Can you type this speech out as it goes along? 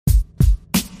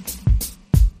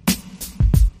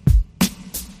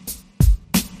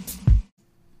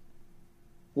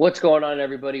What's going on,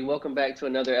 everybody? Welcome back to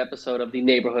another episode of the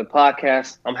Neighborhood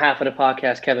Podcast. I'm half of the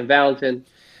podcast, Kevin Valentin.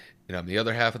 And I'm the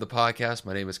other half of the podcast.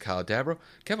 My name is Kyle Dabro.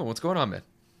 Kevin, what's going on, man?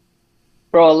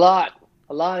 Bro, a lot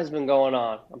has been going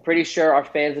on. I'm pretty sure our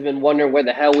fans have been wondering where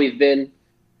the hell we've been.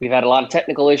 We've had a lot of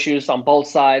technical issues on both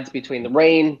sides between the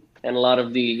rain and a lot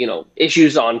of the,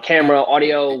 issues on camera,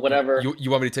 audio, whatever.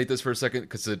 You want me to take this for a second?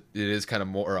 Because it is kind of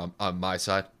more on my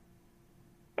side.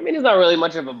 I mean, it's not really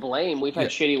much of a blame. We've had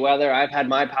shitty weather. I've had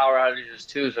my power outages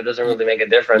too, so it doesn't really make a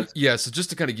difference. Yeah, so just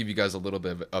to kind of give you guys a little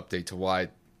bit of an update to why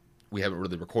we haven't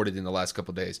really recorded in the last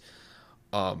couple of days.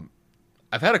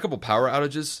 I've had a couple power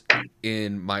outages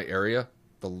in my area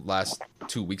the last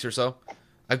 2 weeks or so.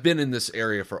 I've been in this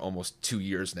area for almost 2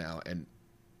 years now, and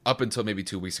up until maybe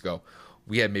 2 weeks ago,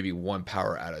 we had maybe one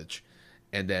power outage.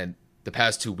 And then the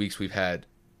past 2 weeks, we've had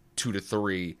 2 to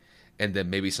 3, and then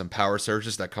maybe some power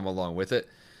surges that come along with it.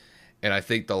 And I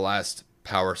think the last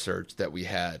power surge that we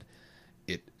had,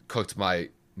 it cooked my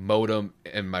modem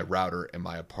and my router in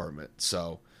my apartment.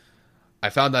 So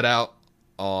I found that out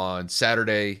on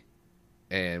Saturday,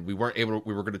 and we were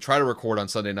going to try to record on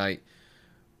Sunday night.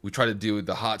 We tried to do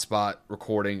the hotspot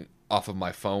recording off of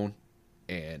my phone,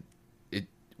 and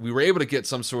we were able to get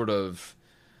some sort of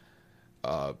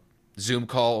Zoom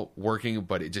call working,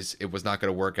 but it was not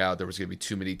going to work out. There was going to be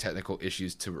too many technical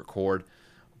issues to record,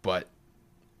 but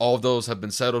all of those have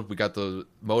been settled. We got the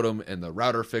modem and the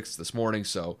router fixed this morning,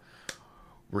 so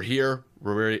we're here.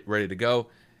 We're ready to go.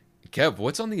 Kev,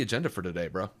 what's on the agenda for today,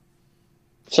 bro?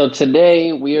 So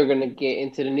today we are going to get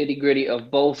into the nitty-gritty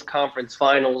of both conference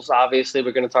finals. Obviously,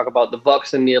 we're going to talk about the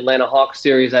Bucks and the Atlanta Hawks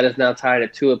series that is now tied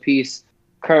at 2 apiece.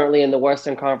 Currently in the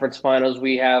Western Conference Finals,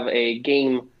 we have a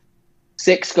Game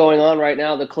 6 going on right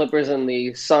now. The Clippers and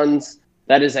the Suns.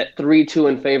 That is at 3-2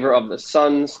 in favor of the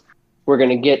Suns. We're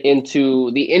going to get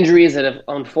into the injuries that have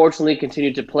unfortunately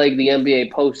continued to plague the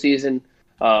NBA postseason.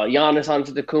 Giannis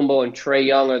Antetokounmpo and Trae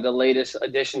Young are the latest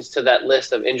additions to that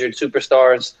list of injured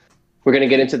superstars. We're going to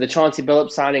get into the Chauncey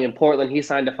Billups signing in Portland. He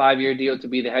signed a 5-year deal to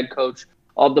be the head coach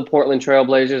of the Portland Trail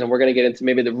Blazers, and we're going to get into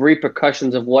maybe the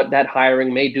repercussions of what that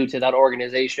hiring may do to that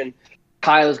organization.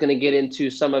 Kyle is going to get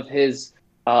into some of his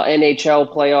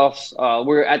NHL playoffs.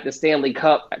 We're at the Stanley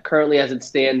Cup. Currently, as it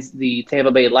stands, the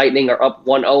Tampa Bay Lightning are up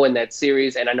 1-0 in that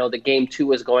series, and I know that Game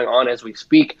 2 is going on as we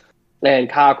speak. And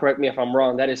Kyle, correct me if I'm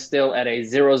wrong, that is still at a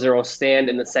 0-0 stand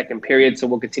in the second period, so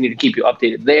we'll continue to keep you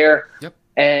updated there. Yep.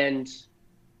 And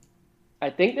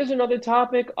I think there's another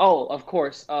topic. Oh, of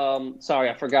course. Sorry,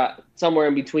 I forgot. Somewhere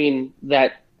in between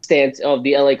that stance of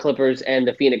the LA Clippers and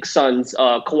the Phoenix Suns,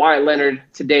 Kawhi Leonard,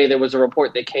 today there was a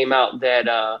report that came out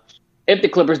that if the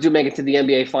Clippers do make it to the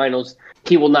NBA Finals,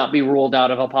 he will not be ruled out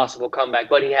of a possible comeback,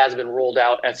 but he has been ruled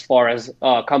out as far as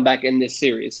comeback in this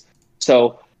series.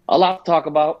 So a lot to talk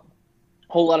about.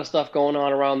 Whole lot of stuff going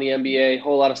on around the NBA,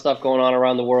 whole lot of stuff going on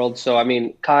around the world. So, I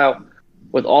mean, Kyle,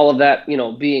 with all of that,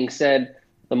 being said,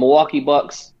 the Milwaukee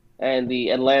Bucks and the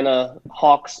Atlanta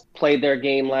Hawks played their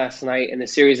game last night, and the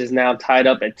series is now tied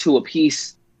up at 2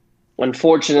 apiece.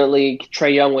 Unfortunately,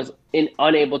 Trae Young was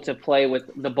unable to play with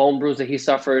the bone bruise that he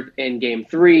suffered in Game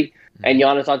 3, and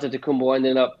Giannis Antetokounmpo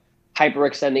ended up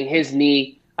hyperextending his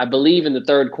knee, I believe, in the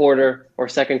third quarter or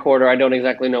second quarter. I don't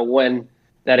exactly know when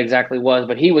that exactly was,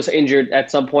 but he was injured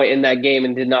at some point in that game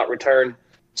and did not return.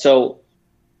 So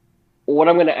what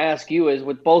I'm going to ask you is,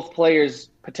 with both players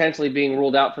potentially being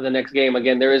ruled out for the next game,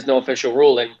 again, there is no official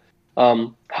ruling,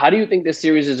 how do you think this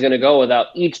series is going to go without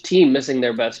each team missing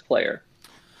their best player?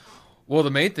 Well, the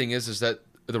main thing is that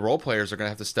the role players are going to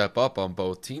have to step up on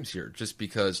both teams here, just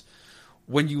because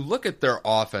when you look at their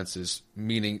offenses,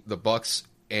 meaning the Bucks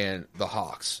and the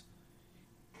Hawks,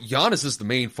 Giannis is the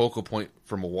main focal point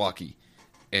for Milwaukee,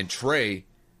 and Trae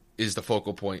is the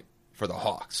focal point for the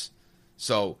Hawks.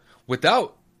 So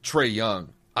without Trae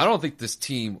Young, I don't think this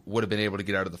team would have been able to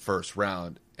get out of the first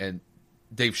round, and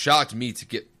they've shocked me to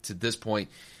get to this point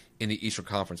in the Eastern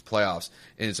Conference playoffs,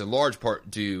 and it's in large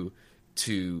part due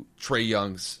to Trae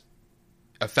Young's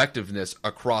effectiveness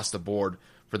across the board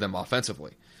for them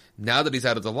offensively. Now that he's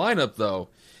out of the lineup, though,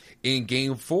 in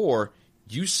Game 4,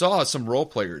 you saw some role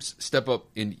players step up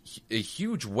in a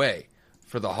huge way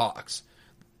for the Hawks.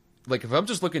 Like, if I'm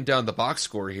just looking down the box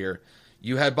score here,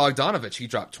 you had Bogdanovich, he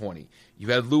dropped 20. You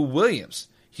had Lou Williams,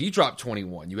 he dropped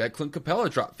 21. You had Clint Capella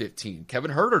drop 15.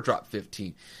 Kevin Huerter dropped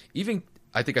 15. Even,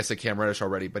 I think I said Cam Reddish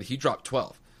already, but he dropped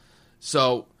 12.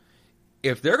 So,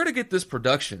 if they're going to get this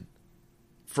production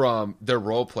from their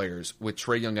role players with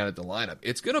Trae Young out of the lineup,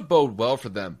 it's going to bode well for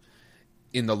them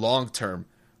in the long term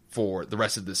for the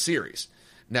rest of the series.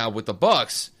 Now, with the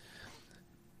Bucks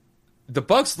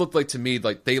looked like to me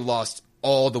like they lost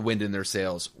all the wind in their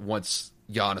sails once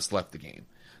Giannis left the game.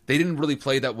 They didn't really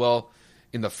play that well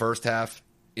in the first half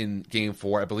in Game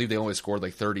 4. I believe they only scored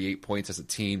like 38 points as a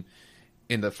team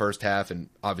in the first half, and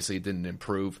obviously it didn't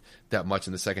improve that much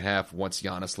in the second half once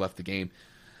Giannis left the game.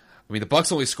 I mean, the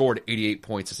Bucks only scored 88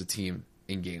 points as a team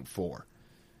in Game 4.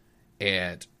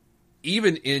 And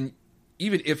even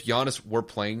if Giannis were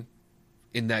playing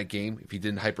in that game, if he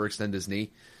didn't hyperextend his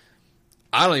knee,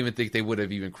 I don't even think they would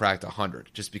have even cracked 100,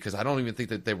 just because I don't even think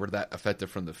that they were that effective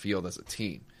from the field as a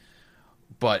team.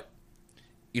 But,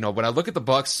 when I look at the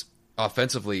Bucks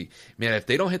offensively, man, if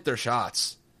they don't hit their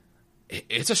shots,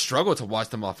 it's a struggle to watch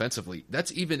them offensively.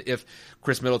 That's even if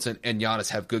Chris Middleton and Giannis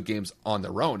have good games on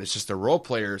their own. It's just the role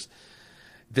players,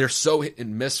 they're so hit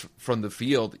and miss from the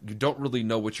field. You don't really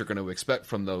know what you're going to expect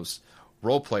from those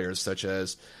role players, such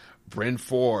as Bryn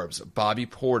Forbes, Bobby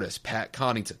Portis, Pat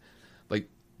Connaughton. Like,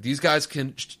 these guys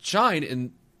can shine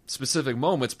in specific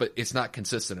moments, but it's not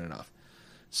consistent enough.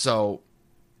 So,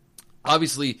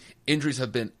 obviously, injuries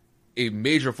have been a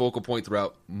major focal point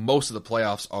throughout most of the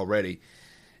playoffs already,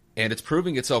 and it's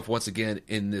proving itself once again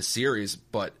in this series.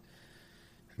 But,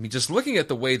 I mean, just looking at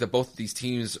the way that both of these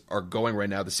teams are going right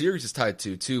now, the series is tied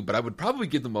 2-2, but I would probably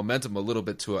give the momentum a little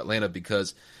bit to Atlanta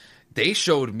because they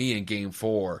showed me in Game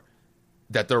 4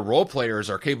 that their role players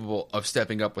are capable of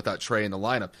stepping up without Trae in the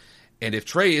lineup. And if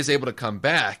Trae is able to come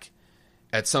back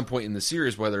at some point in the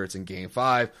series, whether it's in Game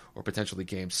 5 or potentially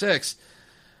Game 6,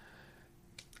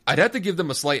 I'd have to give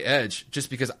them a slight edge just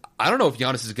because I don't know if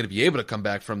Giannis is going to be able to come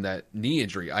back from that knee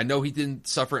injury. I know he didn't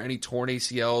suffer any torn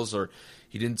ACLs or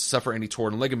he didn't suffer any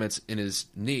torn ligaments in his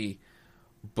knee,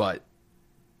 but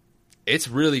it's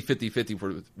really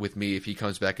 50-50 with me if he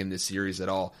comes back in this series at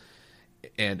all.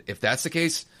 And if that's the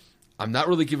case, I'm not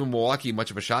really giving Milwaukee much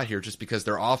of a shot here just because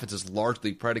their offense is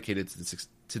largely predicated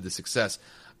to the success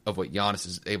of what Giannis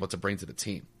is able to bring to the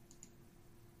team.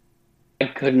 I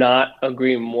could not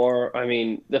agree more. I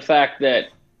mean, the fact that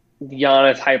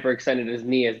Giannis hyperextended his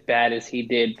knee as bad as he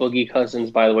did. Boogie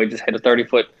Cousins, by the way, just hit a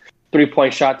 30-foot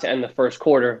three-point shot to end the first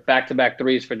quarter. Back-to-back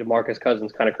threes for DeMarcus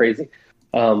Cousins. Kind of crazy.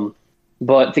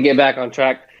 But to get back on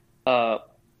track,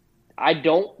 I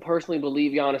don't personally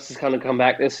believe Giannis is going to come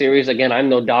back this series. Again, I'm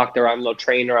no doctor. I'm no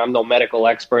trainer. I'm no medical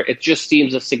expert. It just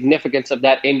seems the significance of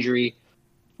that injury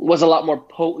was a lot more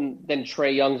potent than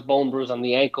Trae Young's bone bruise on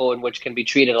the ankle, in which can be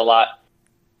treated a lot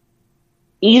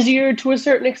easier to a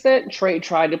certain extent. Trae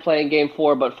tried to play in Game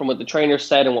 4, but from what the trainer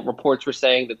said and what reports were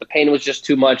saying, that the pain was just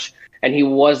too much, and he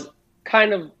was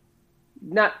kind of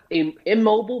not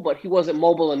immobile, but he wasn't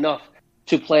mobile enough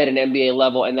to play at an NBA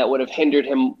level, and that would have hindered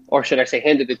him, or should I say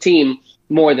hindered the team,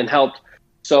 more than helped.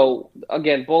 So,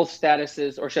 again, both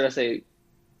statuses, or should I say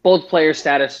both players'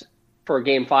 status for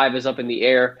Game 5 is up in the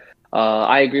air.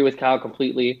 I agree with Kyle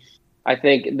completely. I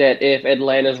think that if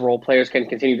Atlanta's role players can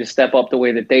continue to step up the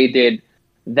way that they did,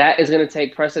 that is going to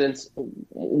take precedence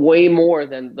way more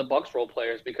than the Bucks role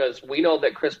players, because we know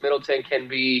that Chris Middleton can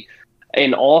be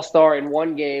an all-star in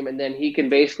one game, and then he can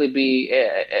basically be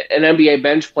an NBA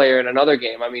bench player in another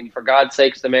game. I mean, for God's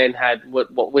sakes, the man had,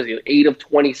 what was he, 8 of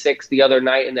 26 the other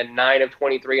night, and then 9 of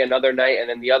 23 another night, and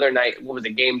then the other night, what was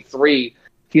it, Game 3,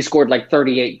 he scored like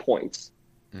 38 points.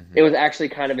 Mm-hmm. It was actually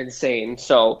kind of insane.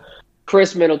 So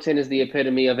Chris Middleton is the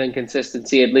epitome of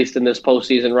inconsistency, at least in this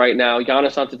postseason right now.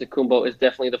 Giannis Antetokounmpo is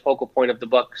definitely the focal point of the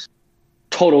Bucks'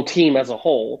 total team as a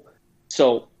whole.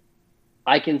 So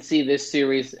I can see this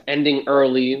series ending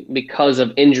early because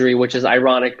of injury, which is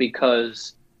ironic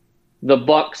because the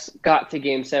Bucks got to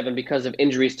Game 7 because of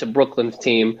injuries to Brooklyn's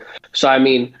team. So, I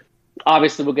mean,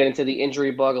 obviously we'll get into the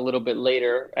injury bug a little bit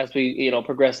later as we,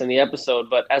 progress in the episode.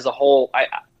 But as a whole,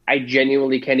 I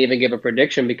genuinely can't even give a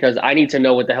prediction because I need to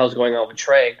know what the hell's going on with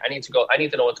Trae. I need to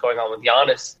know what's going on with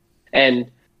Giannis. And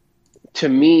to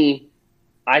me,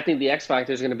 I think the X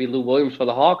factor is going to be Lou Williams for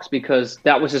the Hawks because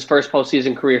that was his first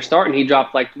postseason career start, and he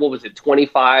dropped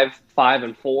 25-5-4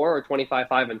 or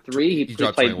 25-5-3. He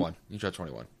dropped played 21. He dropped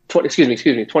 21.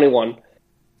 21.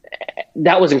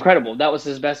 That was incredible. That was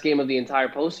his best game of the entire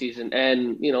postseason,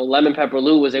 and Lemon Pepper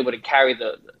Lou was able to carry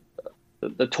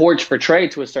the torch for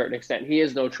Trae to a certain extent. He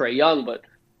is no Trae Young, but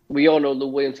we all know Lou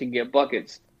Williams can get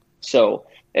buckets. So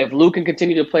if Lou can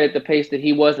continue to play at the pace that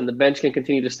he was and the bench can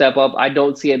continue to step up, I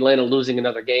don't see Atlanta losing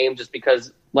another game just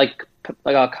because, like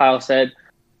Kyle said,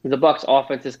 the Bucks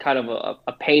offense is kind of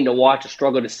a pain to watch, a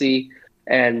struggle to see.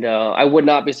 And I would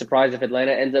not be surprised if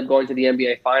Atlanta ends up going to the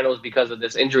NBA Finals because of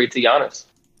this injury to Giannis.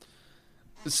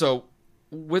 So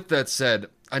with that said,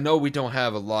 I know we don't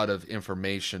have a lot of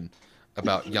information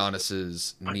about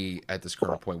Giannis's knee at this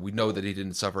current point. We know that he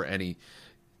didn't suffer any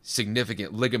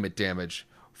significant ligament damage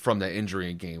from that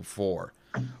injury in Game 4.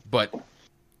 But,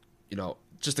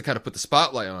 just to kind of put the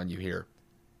spotlight on you here,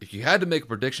 if you had to make a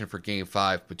prediction for Game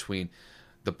 5 between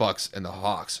the Bucks and the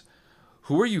Hawks,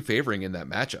 who are you favoring in that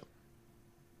matchup?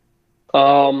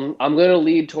 I'm going to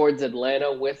lead towards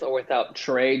Atlanta with or without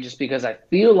Trey, just because I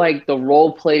feel like the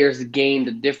role players gained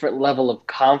a different level of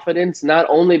confidence, not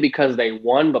only because they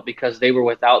won, but because they were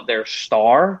without their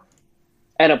star.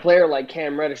 And a player like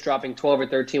Cam Reddish dropping 12 or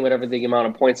 13, whatever the amount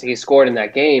of points that he scored in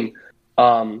that game,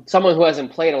 someone who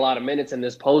hasn't played a lot of minutes in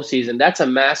this postseason, that's a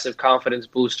massive confidence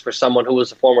boost for someone who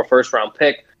was a former first-round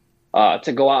pick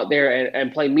to go out there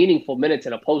and play meaningful minutes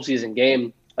in a postseason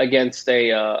game against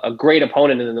a great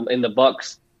opponent in the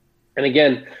Bucks. And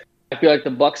again, I feel like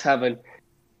the Bucks have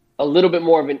a little bit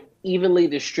more of an evenly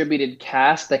distributed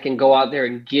cast that can go out there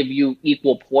and give you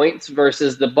equal points,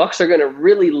 versus the Bucks are going to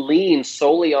really lean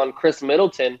solely on Chris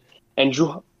Middleton and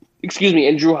Drew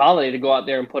Holiday to go out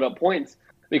there and put up points.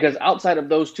 Because outside of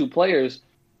those two players,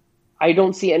 I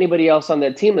don't see anybody else on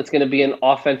that team that's going to be an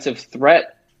offensive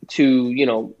threat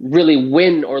to, really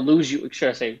win or lose you. Should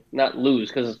I say not lose,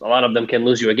 because a lot of them can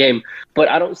lose you a game, but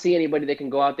I don't see anybody that can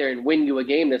go out there and win you a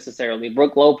game necessarily.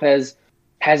 Brook Lopez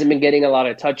hasn't been getting a lot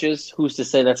of touches. Who's to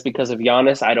say that's because of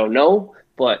Giannis? I don't know.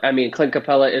 But, I mean, Clint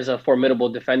Capella is a formidable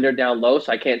defender down low,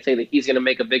 so I can't say that he's going to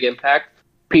make a big impact.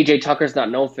 PJ Tucker's not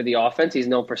known for the offense. He's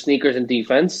known for sneakers and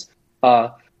defense.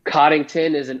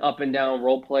 Coddington is an up-and-down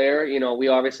role player. We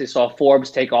obviously saw Forbes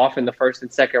take off in the first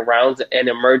and second rounds and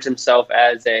emerge himself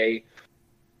as a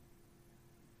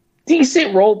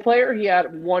decent role player. He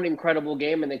had one incredible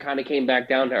game and then kind of came back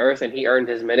down to earth, and he earned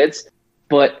his minutes.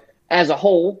 But as a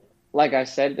whole, like I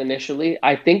said initially,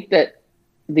 I think that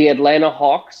the Atlanta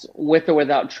Hawks, with or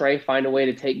without Trey, find a way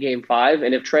to take Game 5.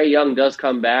 And if Trey Young does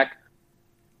come back,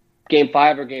 Game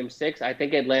 5 or Game 6, I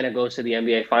think Atlanta goes to the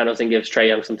NBA Finals and gives Trey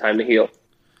Young some time to heal.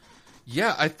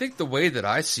 Yeah, I think the way that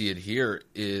I see it here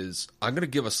is I'm going to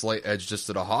give a slight edge just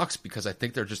to the Hawks, because I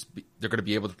think they're going to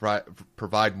be able to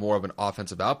provide more of an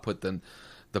offensive output than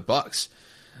the Bucks.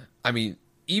 I mean,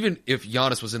 even if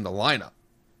Giannis was in the lineup,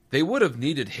 they would have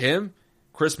needed him,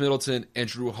 Chris Middleton, and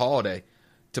Drew Holiday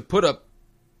to put up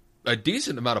a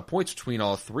decent amount of points between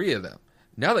all three of them.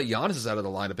 Now that Giannis is out of the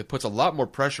lineup, it puts a lot more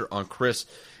pressure on Chris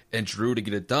and Drew to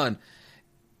get it done.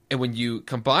 And when you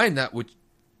combine that with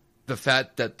the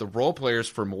fact that the role players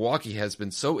for Milwaukee has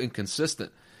been so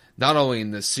inconsistent, not only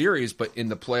in this series, but in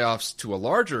the playoffs to a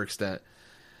larger extent,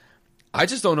 I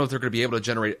just don't know if they're going to be able to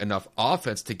generate enough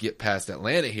offense to get past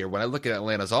Atlanta here. When I look at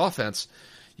Atlanta's offense,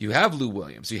 you have Lou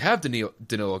Williams, you have Danilo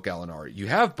Gallinari, you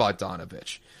have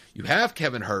Bogdanovich, you have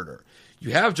Kevin Huerter,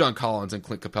 you have John Collins and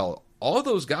Clint Capella. All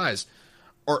those guys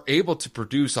are able to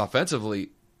produce offensively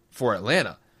for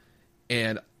Atlanta.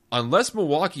 And unless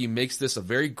Milwaukee makes this a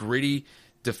very gritty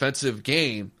defensive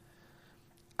game,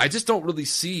 I just don't really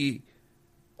see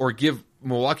or give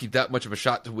Milwaukee that much of a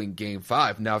shot to win Game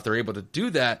 5. Now, if they're able to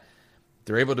do that,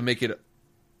 they're able to make it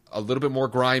a little bit more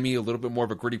grimy, a little bit more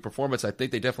of a gritty performance. I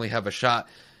think they definitely have a shot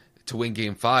to win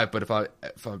Game 5. But if I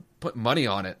put money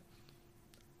on it,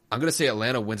 I'm going to say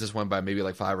Atlanta wins this one by maybe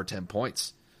like 5 or 10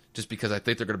 points, just because I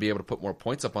think they're going to be able to put more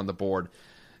points up on the board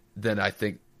than I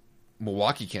think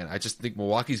Milwaukee can. I just think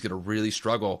Milwaukee's going to really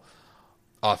struggle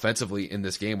offensively in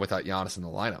this game without Giannis in the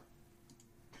lineup.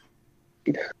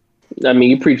 I mean,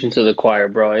 you're preaching to the choir,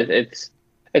 bro. It's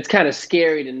kind of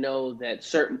scary to know that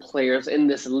certain players in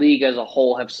this league as a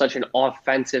whole have such an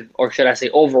offensive, or should I say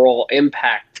overall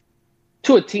impact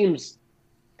to a team's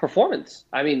performance.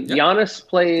 I mean, yep. Giannis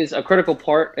plays a critical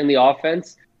part in the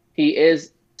offense. He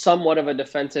is somewhat of a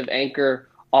defensive anchor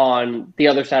on the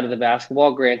other side of the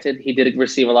basketball. Granted, he did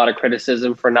receive a lot of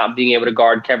criticism for not being able to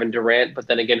guard Kevin Durant, but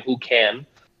then again, who can?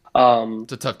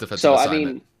 It's a tough defensive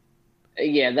assignment. I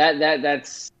mean, yeah,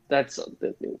 that's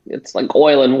it's like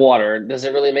oil and water. Does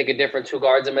it really make a difference who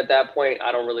guards him at that point?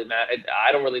 I don't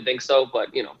really think so, but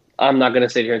I'm not going to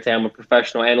sit here and say I'm a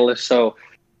professional analyst. So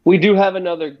we do have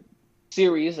another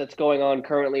series that's going on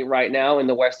currently right now in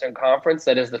the Western Conference.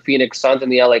 That is the Phoenix Suns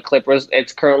and the LA Clippers.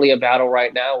 It's currently a battle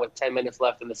right now with 10 minutes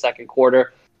left in the second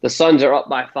quarter. The Suns are up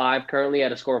by 5 currently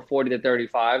at a score of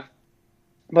 40-35.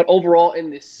 But overall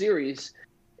in this series,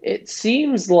 it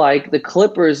seems like the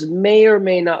Clippers may or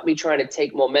may not be trying to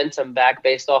take momentum back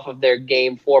based off of their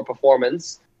Game 4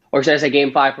 performance. Or should I say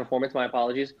Game 5 performance? My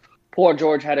apologies. Paul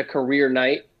George had a career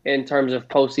night in terms of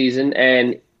postseason,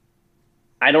 and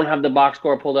I don't have the box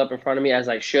score pulled up in front of me as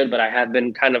I should, but I have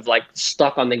been kind of like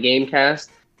stuck on the game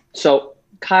cast. So,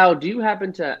 Kyle, do you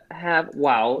happen to have –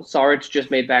 wow, Saric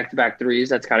just made back-to-back threes.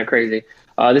 That's kind of crazy.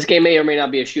 This game may or may not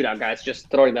be a shootout, guys.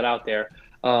 Just throwing that out there.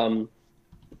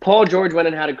 Paul George went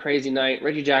and had a crazy night.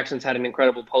 Reggie Jackson's had an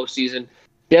incredible postseason.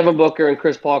 Devin Booker and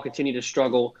Chris Paul continue to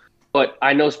struggle. but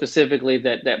I know specifically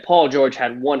that Paul George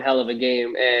had one hell of a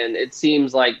game, and it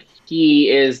seems like he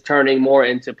is turning more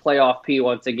into playoff P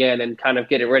once again and kind of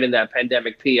getting rid of that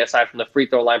pandemic P aside from the free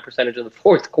throw line percentage in the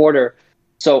fourth quarter.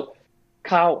 So,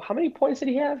 Kyle, how many points did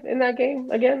he have in that game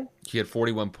again? He had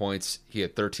 41 points. He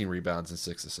had 13 rebounds and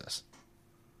 6 assists.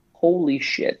 Holy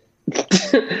shit.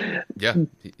 Yeah,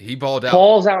 he balled out.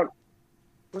 Paul's out.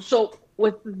 So,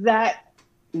 with that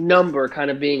number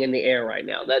kind of being in the air right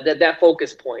now, that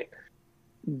focus point,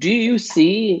 do you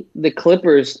see the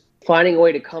Clippers finding a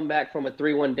way to come back from a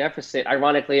 3-1 deficit,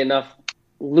 ironically enough,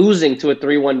 losing to a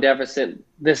 3-1 deficit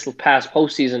this past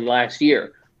postseason last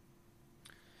year?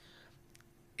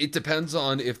 It depends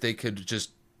on if they could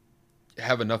just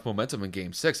have enough momentum in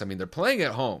Game 6. I mean, they're playing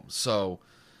at home. So,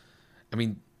 I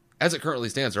mean, as it currently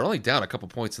stands, they're only down a couple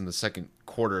points in the second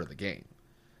quarter of the game.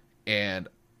 And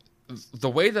the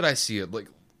way that I see it, like,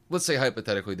 let's say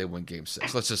hypothetically they win Game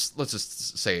 6. Let's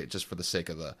just say it just for the sake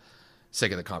of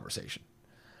the conversation.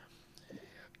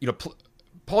 You know,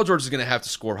 Paul George is going to have to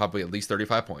score probably at least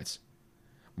 35 points.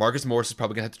 Marcus Morris is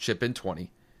probably going to have to chip in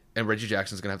 20, and Reggie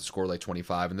Jackson is going to have to score like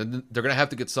 25, and then they're going to have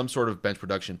to get some sort of bench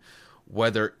production,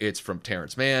 whether it's from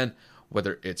Terrence Mann,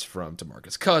 whether it's from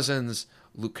DeMarcus Cousins,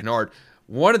 Luke Kennard.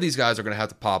 One of these guys are going to have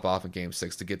to pop off in Game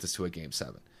 6 to get this to a Game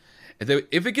 7. And then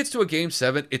if it gets to a Game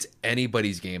 7, it's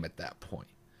anybody's game at that point.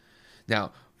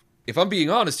 Now, if I'm being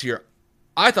honest here,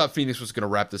 I thought Phoenix was going to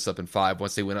wrap this up in 5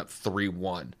 once they went up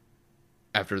 3-1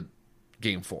 after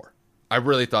Game 4. I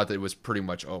really thought that it was pretty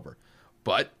much over.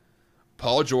 But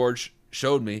Paul George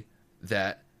showed me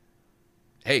that,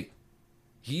 hey,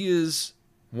 he is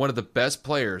one of the best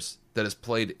players that has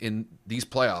played in these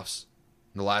playoffs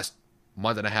in the last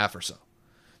month and a half or so.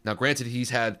 Now, granted, he's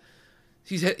had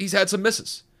some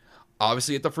misses.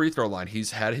 Obviously, at the free throw line,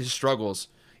 he's had his struggles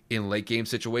in late game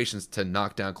situations to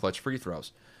knock down clutch free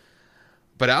throws.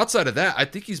 But outside of that, I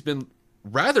think he's been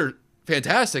rather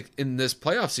fantastic in this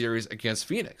playoff series against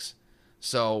Phoenix.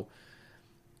 So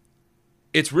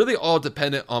it's really all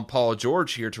dependent on Paul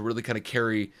George here to really kind of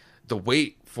carry the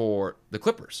weight for the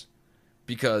Clippers.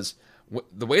 Because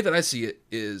the way that I see it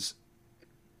is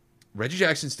Reggie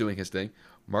Jackson's doing his thing.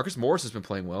 Marcus Morris has been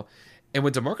playing well. And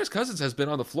when DeMarcus Cousins has been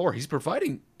on the floor, he's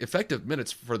providing effective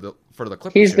minutes for the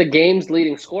Clippers. He's the game's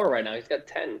leading scorer right now. He's got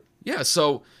 10. Yeah,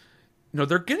 so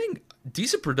they're getting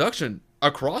decent production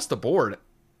across the board.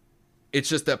 It's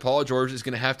just that Paul George is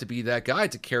going to have to be that guy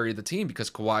to carry the team because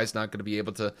Kawhi's not going to be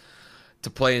able to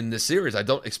play in this series. I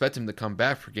don't expect him to come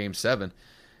back for Game 7.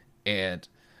 And,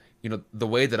 the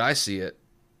way that I see it,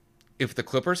 if the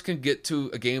Clippers can get to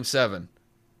a Game 7,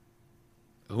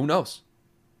 who knows?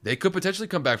 They could potentially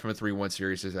come back from a 3-1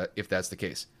 series if that's the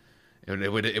case. And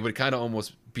it would kind of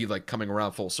almost be like coming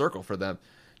around full circle for them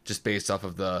just based off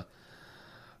of the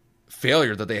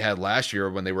failure that they had last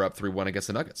year when they were up 3-1 against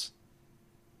the Nuggets.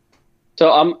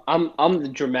 So I'm the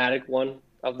dramatic one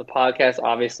of the podcast.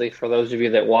 Obviously, for those of you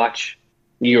that watch,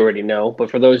 you already know. But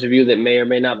for those of you that may or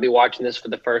may not be watching this for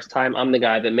the first time, I'm the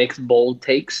guy that makes bold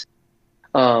takes.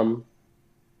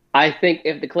 I think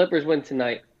if the Clippers win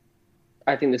tonight,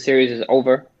 I think the series is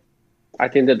over. I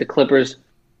think that the Clippers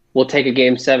will take a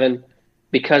Game 7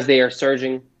 because they are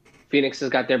surging. Phoenix has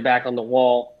got their back on the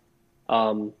wall.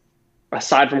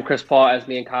 Aside from Chris Paul, as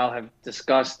me and Kyle have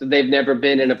discussed, they've never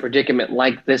been in a predicament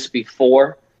like this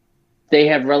before. They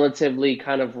have relatively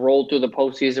kind of rolled through the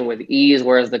postseason with ease,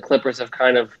 whereas the Clippers have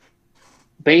kind of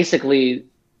basically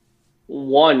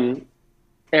won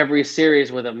every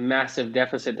series with a massive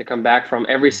deficit to come back from.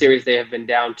 Every series they have been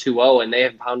down 2-0, and they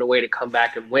have found a way to come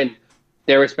back and win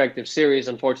their respective series,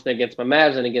 unfortunately, against my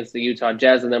Mavs and against the Utah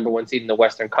Jazz, the number 1 seed in the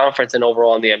Western Conference and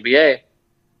overall in the NBA.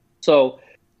 So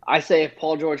I say if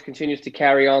Paul George continues to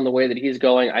carry on the way that he's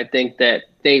going, I think that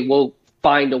they will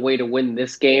find a way to win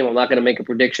this game. I'm not going to make a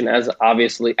prediction as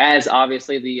obviously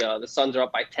the Suns are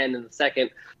up by 10 in the second.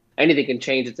 Anything can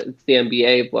change. It's the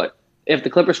NBA, but if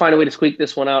the Clippers find a way to squeak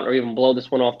this one out or even blow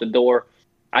this one off the door,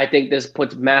 I think this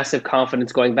puts massive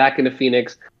confidence going back into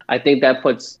Phoenix. I think that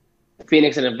puts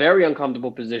Phoenix in a very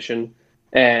uncomfortable position,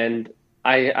 and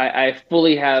I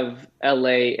fully have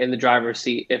LA in the driver's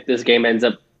seat if this game ends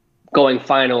up going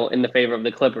final in the favor of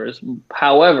the Clippers.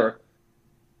 However,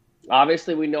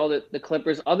 obviously we know that the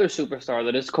Clippers' other superstar,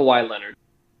 that is Kawhi Leonard,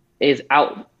 is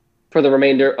out for the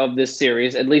remainder of this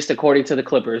series, at least according to the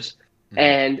Clippers. Mm-hmm.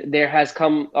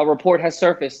 And a report has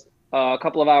surfaced a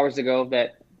couple of hours ago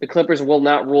that the Clippers will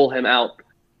not rule him out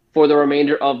for the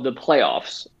remainder of the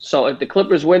playoffs. So if the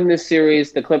Clippers win this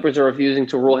series, the Clippers are refusing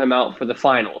to rule him out for the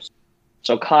finals.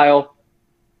 So Kyle,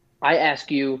 I ask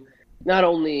you, not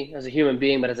only as a human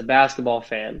being, but as a basketball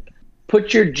fan,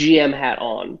 put your GM hat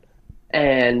on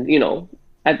and,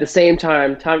 At the same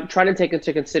time, trying to take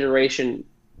into consideration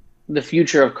the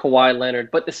future of Kawhi Leonard,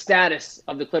 but the status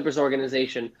of the Clippers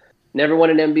organization. Never won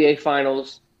an NBA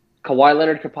Finals. Kawhi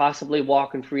Leonard could possibly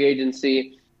walk in free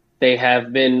agency. They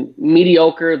have been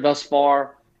mediocre thus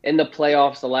far in the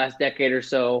playoffs the last decade or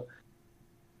so.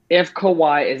 If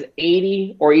Kawhi is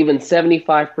 80 or even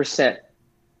 75%,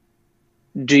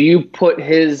 do you put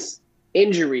his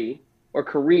injury or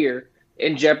career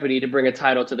in jeopardy to bring a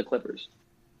title to the Clippers?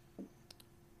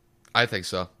 I think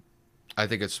so. I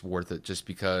think it's worth it just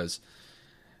because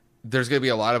there's going to be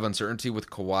a lot of uncertainty with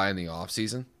Kawhi in the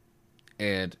offseason.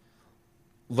 And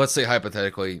let's say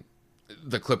hypothetically,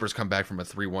 the Clippers come back from a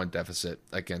 3-1 deficit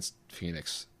against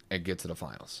Phoenix and get to the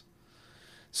finals.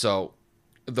 So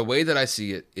the way that I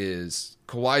see it is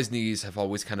Kawhi's knees have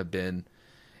always kind of been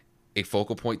a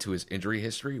focal point to his injury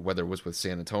history, whether it was with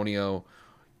San Antonio,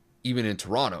 even in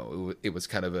Toronto. It was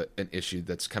kind of an issue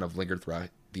that's kind of lingered throughout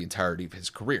the entirety of his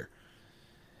career.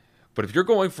 But if you're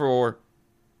going for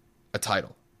a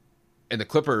title, and the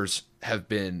Clippers have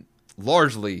been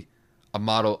largely a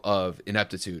model of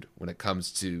ineptitude when it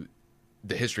comes to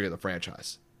the history of the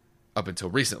franchise up until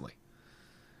recently,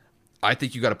 I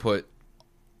think you got to put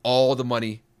all the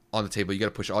money on the table. You got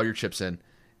to push all your chips in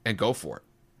and go for it.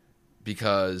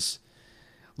 Because,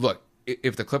 look,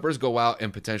 if the Clippers go out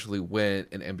and potentially win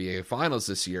an NBA Finals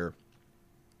this year,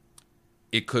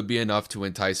 it could be enough to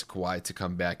entice Kawhi to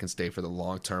come back and stay for the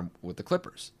long term with the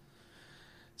Clippers.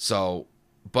 So,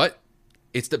 but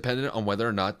it's dependent on whether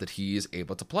or not that he is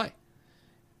able to play.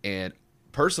 And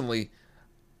personally,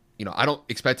 I don't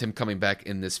expect him coming back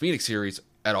in this Phoenix series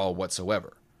at all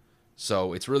whatsoever.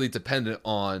 So it's really dependent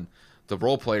on the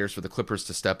role players for the Clippers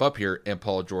to step up here, and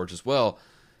Paul George as well,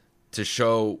 to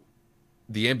show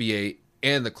the NBA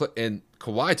and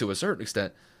Kawhi to a certain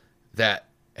extent that,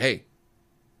 hey,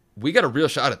 we got a real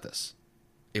shot at this.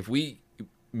 If we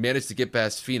manage to get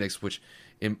past Phoenix, which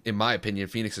in my opinion,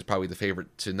 Phoenix is probably the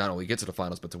favorite to not only get to the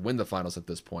finals, but to win the finals at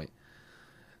this point,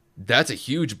 that's a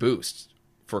huge boost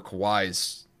for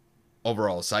Kawhi's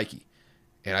overall psyche.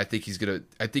 And I think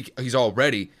he's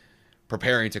already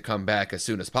preparing to come back as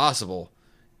soon as possible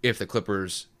if the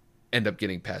Clippers end up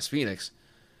getting past Phoenix.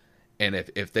 And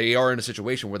if they are in a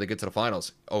situation where they get to the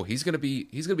finals, he's gonna be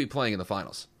playing in the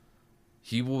finals.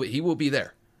 He will be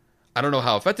there. I don't know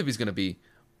how effective he's gonna be,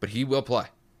 but he will play.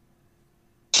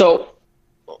 So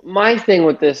my thing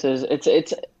with this is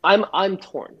I'm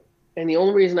torn. And the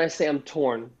only reason I say I'm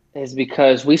torn is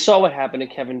because we saw what happened to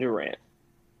Kevin Durant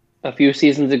a few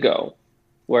seasons ago,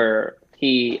 where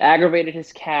he aggravated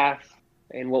his calf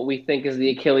and what we think is the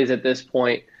Achilles at this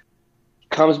point.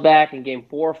 Comes back in game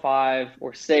 4 or 5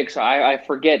 or 6. I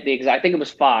forget the exact. I think it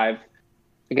was 5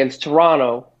 against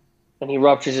Toronto, and he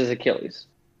ruptures his Achilles.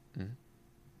 Mm-hmm.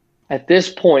 At this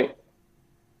point,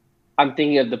 I'm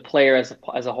thinking of the player as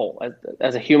a whole,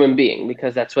 as a human being,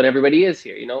 because that's what everybody is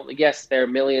here. Yes, they're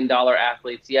 $1 million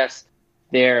athletes. Yes,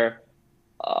 they're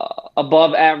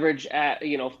above average at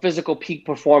physical peak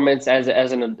performance as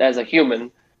a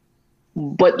human,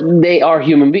 but they are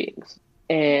human beings,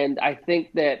 and I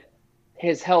think that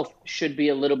his health should be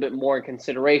a little bit more in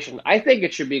consideration. I think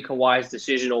it should be Kawhi's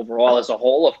decision overall as a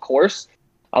whole, of course.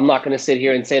 I'm not going to sit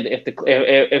here and say that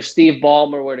if Steve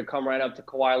Ballmer were to come right up to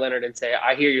Kawhi Leonard and say,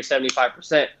 I hear you're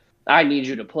 75%, I need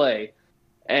you to play.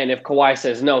 And if Kawhi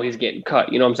says no, he's getting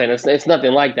cut. You know what I'm saying? It's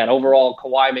nothing like that. Overall,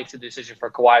 Kawhi makes a decision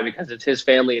for Kawhi because it's his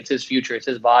family, it's his future, it's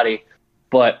his body.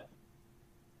 But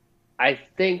I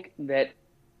think that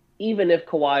even if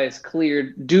Kawhi is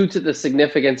cleared due to the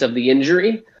significance of the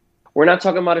injury, we're not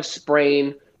talking about a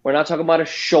sprain. We're not talking about a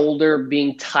shoulder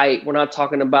being tight. We're not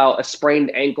talking about a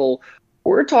sprained ankle.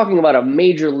 We're talking about a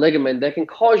major ligament that can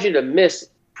cause you to miss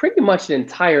pretty much an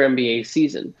entire NBA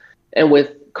season. And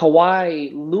with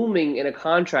Kawhi looming in a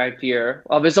contract year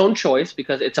of his own choice,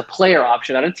 because it's a player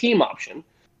option, not a team option,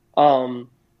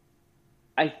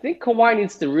 I think Kawhi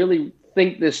needs to really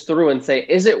think this through and say,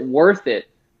 is it worth it?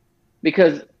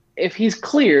 Because if he's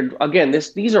cleared, again,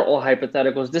 these are all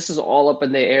hypotheticals. This is all up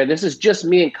in the air. This is just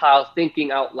me and Kyle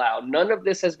thinking out loud. None of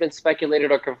this has been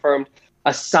speculated or confirmed,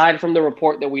 aside from the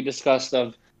report that we discussed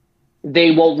of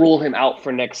they won't rule him out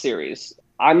for next series.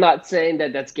 I'm not saying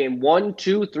that that's game 1,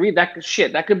 2, 3.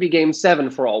 That could be game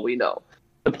 7 for all we know.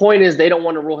 The point is they don't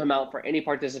want to rule him out for any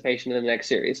participation in the next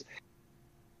series.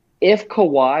 If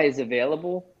Kawhi is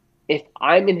available, if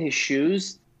I'm in his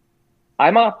shoes,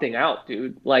 I'm opting out,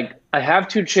 dude. Like, I have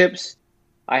 2 chips.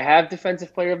 I have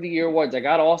Defensive Player of the Year awards. I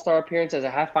got All-Star appearances. I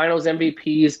have Finals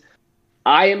MVPs.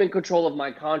 I am in control of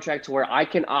my contract to where I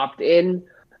can opt in,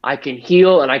 I can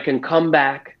heal, and I can come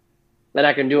back, and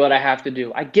I can do what I have to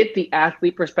do. I get the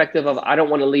athlete perspective of I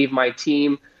don't want to leave my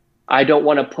team I don't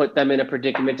want to put them in a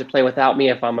predicament to play without me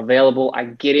if I'm available. I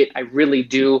get it. I really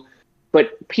do.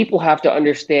 But people have to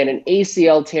understand an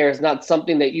ACL tear is not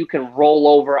something that you can roll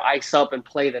over, ice up, and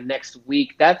play the next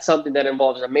week. That's something that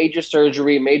involves a major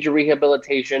surgery, major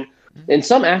rehabilitation. And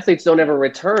some athletes don't ever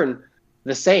return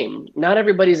the same. Not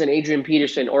everybody's an Adrian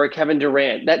Peterson or a Kevin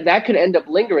Durant. That could end up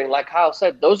lingering. Like Kyle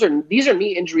said, these are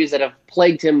knee injuries that have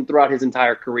plagued him throughout his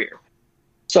entire career.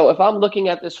 So if I'm looking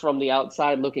at this from the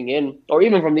outside looking in, or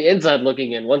even from the inside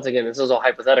looking in, once again, this is all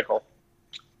hypothetical,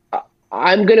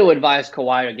 I'm going to advise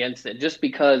Kawhi against it just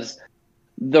because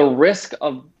the risk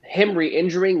of him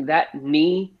re-injuring that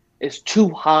knee is too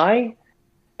high.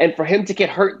 And for him to get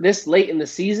hurt this late in the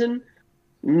season,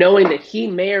 knowing that he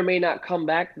may or may not come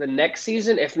back the next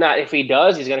season, if he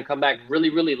does, he's going to come back really,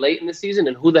 really late in the season.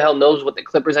 And who the hell knows what the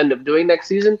Clippers end up doing next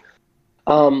season.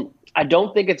 I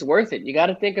don't think it's worth it. You got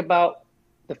to think about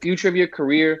the future of your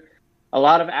career. A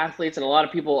lot of athletes and a lot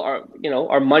of people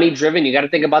are money driven. You got to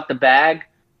think about the bag.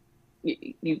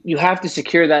 You have to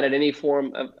secure that in any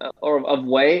form of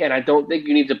way, and I don't think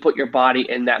you need to put your body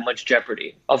in that much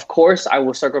jeopardy. Of course, I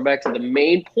will circle back to the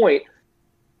main point.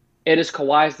 It is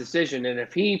Kawhi's decision, and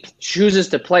if he chooses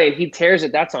to play and he tears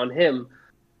it, that's on him.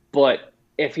 But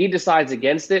if he decides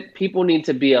against it, people need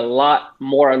to be a lot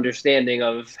more understanding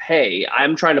of, hey,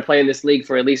 I'm trying to play in this league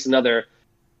for at least another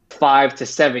 5 to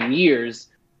 7 years.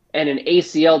 And an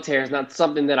ACL tear is not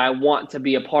something that I want to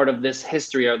be a part of this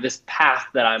history or this path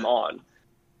that I'm on.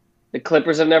 The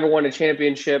Clippers have never won a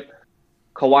championship.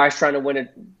 Kawhi's trying to win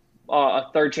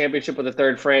a third championship with a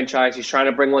third franchise. He's trying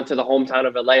to bring one to the hometown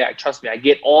of LA. Trust me, I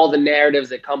get all the narratives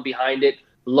that come behind it.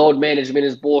 Load management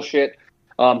is bullshit.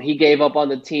 He gave up on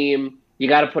the team. You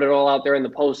got to put it all out there in the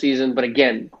postseason. But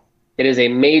again, it is a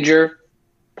major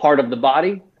part of the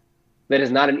body that is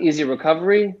not an easy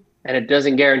recovery. And it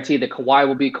doesn't guarantee that Kawhi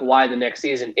will be Kawhi the next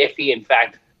season if he, in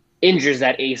fact, injures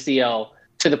that ACL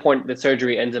to the point that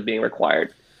surgery ends up being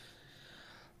required.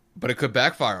 But it could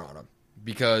backfire on him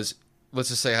because, let's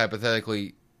just say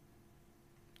hypothetically,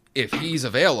 if he's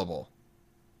available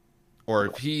or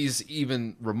if he's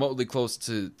even remotely close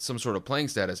to some sort of playing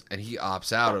status and he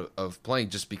opts out of playing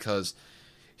just because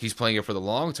he's playing it for the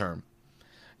long term,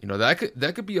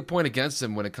 that could be a point against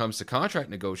him when it comes to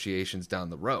contract negotiations down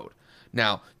the road.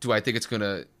 Now, do I think it's going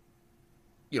to,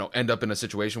 end up in a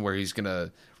situation where he's going to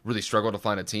really struggle to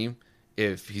find a team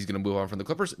if he's going to move on from the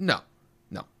Clippers? No.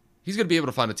 He's going to be able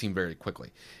to find a team very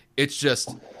quickly. It's just,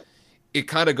 it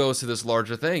kind of goes to this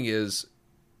larger thing is,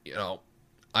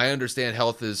 I understand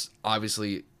health is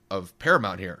obviously of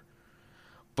paramount here,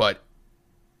 but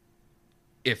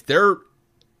if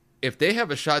they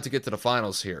have a shot to get to the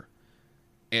finals here,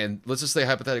 and let's just say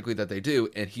hypothetically that they do,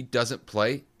 and he doesn't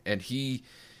play, and he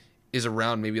is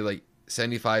around maybe like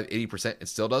 75, 80% and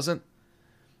still doesn't,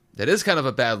 that is kind of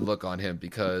a bad look on him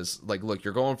because, look,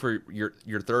 you're going for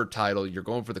your third title. You're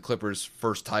going for the Clippers'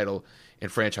 first title in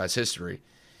franchise history,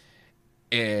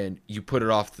 and you put it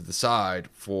off to the side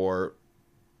for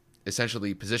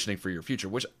essentially positioning for your future,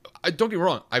 which, don't get me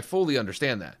wrong, I fully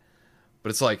understand that. But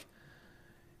it's like,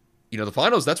 the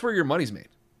finals, that's where your money's made.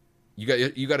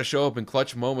 You got to show up in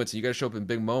clutch moments. You got to show up in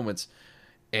big moments.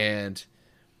 And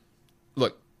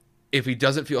look, if he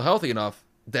doesn't feel healthy enough,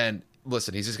 then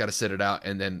listen, he's just got to sit it out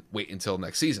and then wait until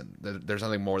next season. There's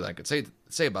nothing more that I could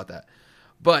say about that.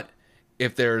 But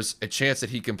if there's a chance that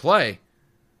he can play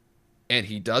and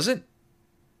he doesn't,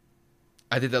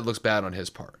 I think that looks bad on his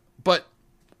part. But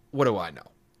what do I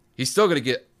know? He's still going to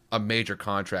get a major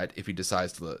contract if he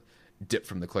decides to dip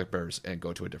from the Clippers and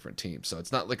go to a different team. So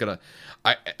it's not like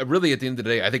I really, at the end of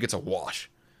the day, I think it's a wash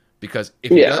because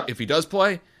if he does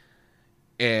play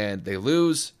and they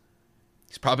lose,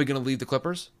 he's probably going to leave the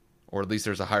Clippers, or at least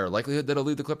there's a higher likelihood that he'll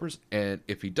leave the Clippers. And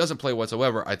if he doesn't play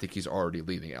whatsoever, I think he's already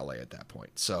leaving LA at that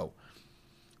point. So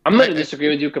I'm going to disagree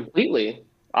with you completely.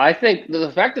 I think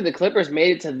the fact that the Clippers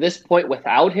made it to this point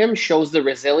without him shows the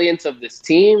resilience of this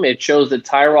team. It shows that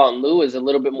Tyronn Lue is a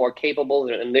little bit more capable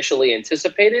than initially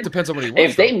anticipated. Depends on what he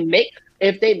wants.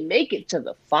 If they make it to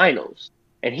the finals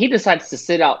and he decides to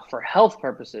sit out for health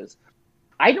purposes,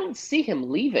 I don't see him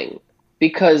leaving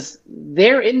because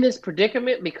they're in this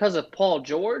predicament because of Paul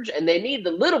George, and they need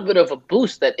the little bit of a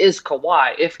boost that is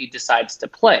Kawhi if he decides to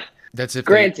play. That's if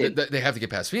Granted, they have to get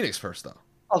past Phoenix first, though.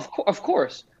 Of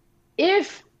course.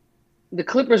 If the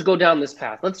Clippers go down this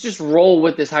path, let's just roll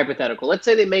with this hypothetical. Let's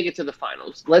say they make it to the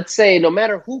finals. Let's say no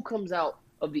matter who comes out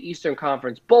of the Eastern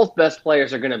Conference, both best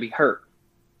players are going to be hurt.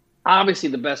 Obviously,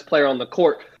 the best player on the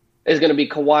court is going to be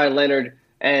Kawhi Leonard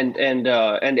and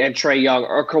Trae Young,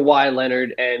 or Kawhi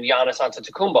Leonard and Giannis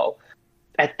Antetokounmpo.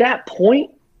 At that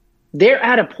point, they're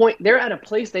at a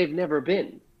place they've never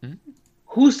been. Mm-hmm.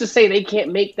 who's to say they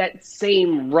can't make that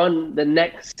same run the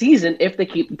next season if they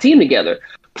keep the team together?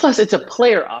 Plus, it's a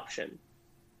player option.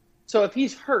 So if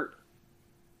he's hurt,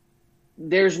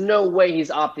 there's no way he's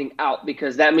opting out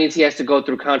because that means he has to go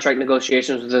through contract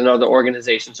negotiations with another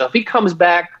organization. So if he comes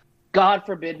back, God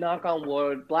forbid, knock on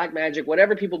wood, black magic,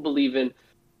 whatever people believe in,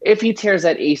 if he tears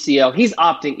that ACL, he's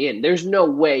opting in. There's no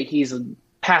way he's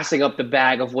passing up the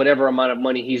bag of whatever amount of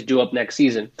money he's due up next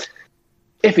season.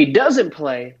 If he doesn't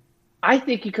play, I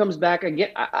think he comes back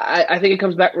again. I think he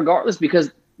comes back regardless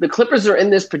because the Clippers are in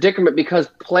this predicament because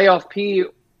playoff P,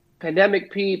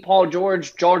 pandemic P, Paul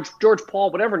George, George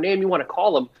Paul, whatever name you want to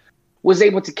call him, was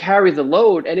able to carry the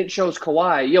load, and it shows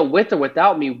Kawhi, with or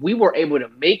without me, we were able to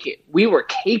make it. We were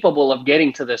capable of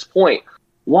getting to this point.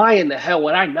 Why in the hell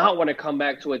would I not want to come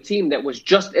back to a team that was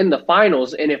just in the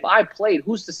finals? And if I played,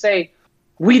 who's to say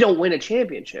we don't win a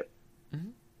championship? Mm-hmm.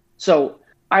 So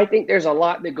I think there's a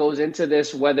lot that goes into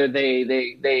this, whether they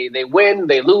win,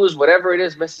 they lose, whatever it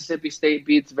is. Mississippi State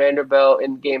beats Vanderbilt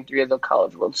in Game 3 of the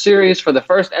College World Series for the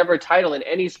first ever title in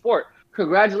any sport.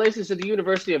 Congratulations to the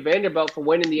University of Vanderbilt for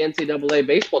winning the NCAA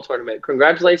baseball tournament.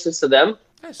 Congratulations to them.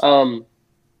 Nice.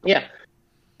 Yeah.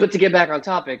 But to get back on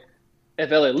topic,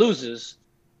 if LA loses,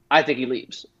 I think he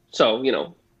leaves. So,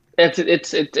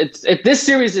 it's this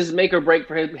series is make or break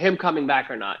for him coming back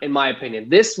or not, in my opinion.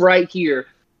 This right here,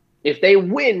 if they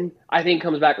win, I think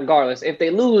comes back regardless. If they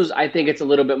lose, I think it's a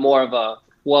little bit more of a,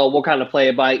 we'll kind of play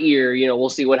it by ear. We'll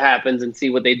see what happens and see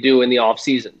what they do in the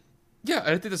offseason. Yeah, I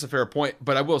think that's a fair point,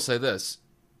 but I will say this.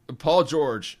 Paul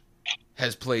George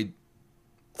has played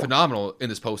phenomenal in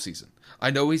this postseason. I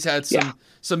know he's had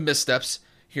some missteps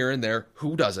here and there.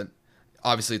 Who doesn't?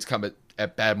 Obviously, it's come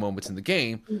at bad moments in the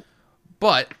game.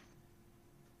 But,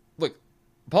 look,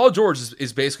 Paul George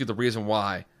is basically the reason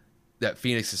why that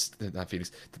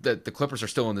the Clippers are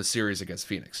still in this series against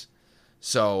Phoenix.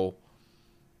 So,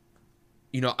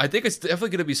 I think it's definitely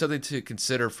going to be something to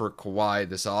consider for Kawhi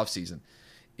this offseason.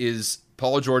 Is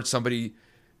Paul George somebody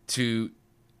to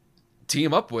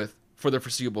team up with for the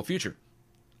foreseeable future?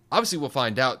 Obviously, we'll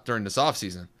find out during this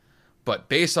offseason. But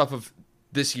based off of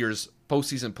this year's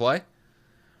postseason play,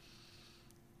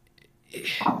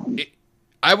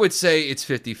 I would say it's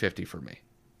 50-50 for me.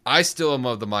 I still am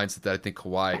of the mindset that I think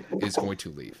Kawhi is going to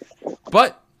leave.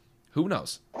 But who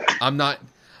knows? I'm not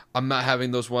having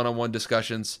those one-on-one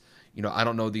discussions. I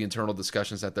don't know the internal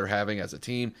discussions that they're having as a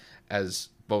team, as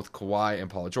both Kawhi and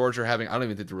Paul George are having. I don't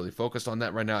even think they're really focused on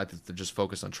that right now. I think they're just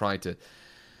focused on trying to,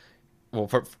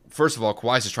 first of all,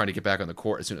 Kawhi's just trying to get back on the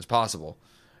court as soon as possible.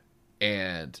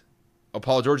 And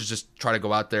Paul George is just trying to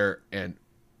go out there and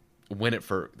win it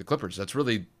for the Clippers. That's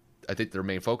really, I think, their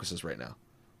main focuses right now.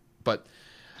 But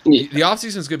the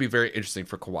offseason is going to be very interesting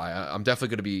for Kawhi. I'm definitely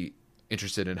going to be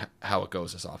interested in how it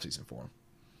goes this offseason for him.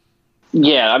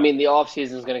 Yeah, the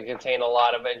offseason is going to contain a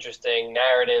lot of interesting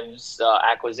narratives,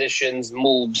 acquisitions,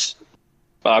 moves.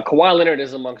 Kawhi Leonard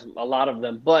is amongst a lot of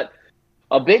them. But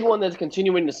a big one that's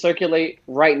continuing to circulate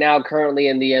right now currently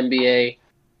in the NBA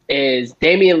is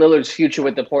Damian Lillard's future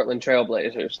with the Portland Trail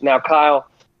Blazers. Now, Kyle,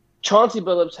 Chauncey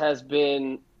Billups has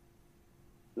been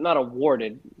not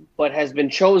awarded, but has been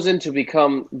chosen to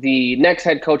become the next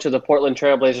head coach of the Portland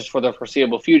Trail Blazers for the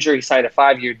foreseeable future. He signed a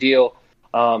 5-year deal.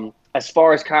 As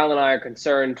far as Kyle and I are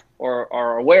concerned or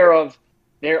are aware of,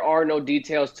 there are no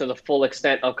details to the full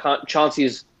extent of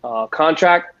Chauncey's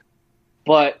contract.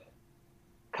 But,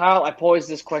 Kyle, I pose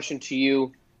this question to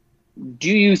you.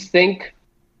 Do you think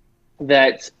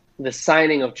that the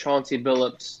signing of Chauncey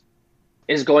Billups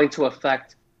is going to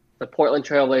affect the Portland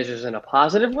Trail Blazers in a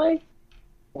positive way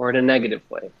or in a negative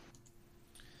way?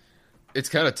 It's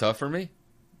kind of tough for me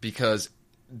because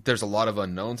there's a lot of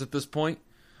unknowns at this point.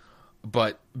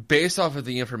 But based off of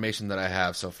the information that I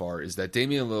have so far is that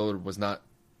Damian Lillard was not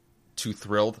too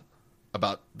thrilled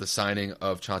about the signing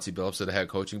of Chauncey Billups to the head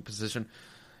coaching position.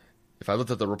 If I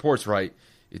looked at the reports right,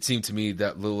 it seemed to me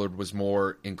that Lillard was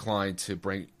more inclined to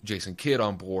bring Jason Kidd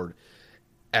on board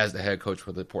as the head coach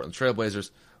for the Portland Trail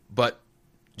Blazers. But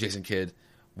Jason Kidd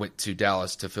went to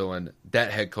Dallas to fill in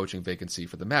that head coaching vacancy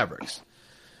for the Mavericks.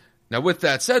 Now, with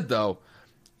that said, though,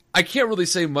 I can't really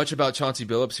say much about Chauncey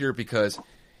Billups here because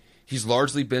he's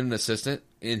largely been an assistant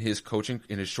in his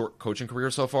short coaching career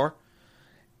so far.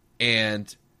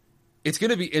 And it's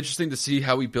going to be interesting to see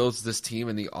how he builds this team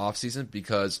in the offseason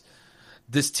because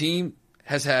this team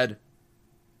has had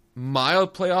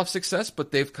mild playoff success,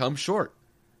 but they've come short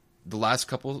the last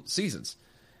couple seasons.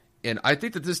 And I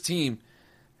think that this team,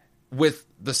 with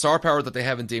the star power that they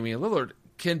have in Damian Lillard,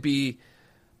 can be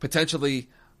potentially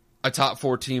a top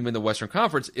 4 team in the Western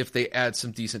Conference if they add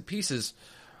some decent pieces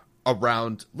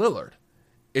around Lillard.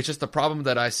 It's just the problem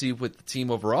that I see with the team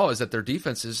overall is that their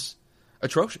defense is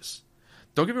atrocious.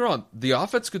 Don't get me wrong. The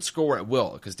offense could score at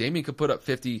will because Damian could put up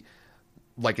 50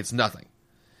 like it's nothing.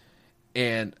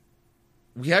 And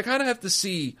we kind of have to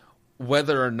see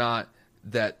whether or not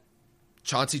that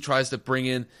Chauncey tries to bring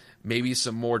in maybe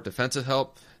some more defensive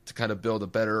help to kind of build a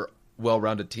better,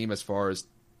 well-rounded team as far as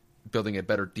building a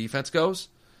better defense goes.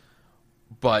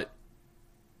 But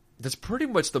that's pretty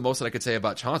much the most that I could say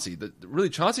about Chauncey. Really,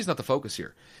 Chauncey's not the focus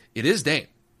here. It is Dame.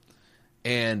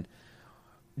 And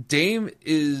Dame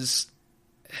is...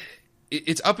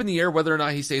 It's up in the air whether or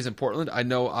not he stays in Portland. I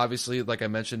know, obviously, like I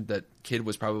mentioned, that Kidd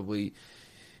was probably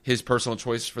his personal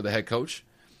choice for the head coach.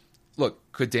 Look,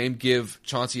 could Dame give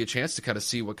Chauncey a chance to kind of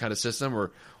see what kind of system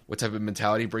or what type of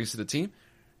mentality he brings to the team?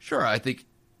 Sure, I think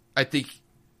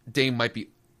Dame might be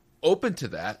open to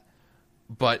that.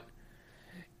 But,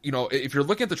 you know, if you're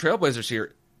looking at the Trailblazers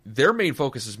here, their main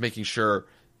focus is making sure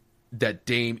that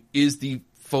Dame is the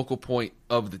focal point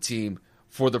of the team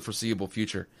for the foreseeable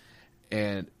future.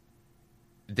 And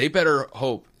they better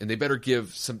hope and they better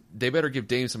give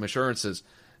Dame some assurances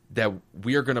that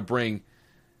we are going to bring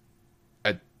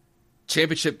a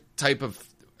championship type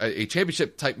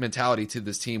mentality to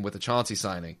this team with the Chauncey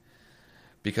signing.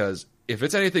 Because if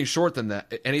it's anything short of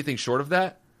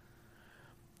that,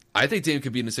 I think Dame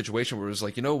could be in a situation where it's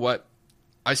like, you know what?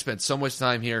 I spent so much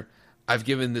time here. I've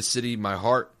given this city my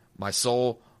heart, my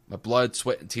soul, my blood,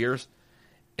 sweat, and tears,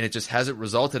 and it just hasn't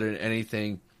resulted in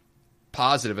anything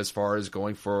positive as far as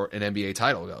going for an NBA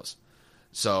title goes.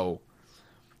 So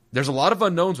there's a lot of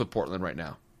unknowns with Portland right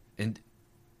now. And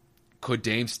could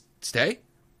Dame stay?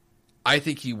 I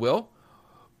think he will.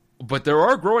 But there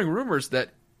are growing rumors that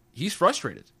he's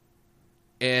frustrated.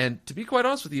 And to be quite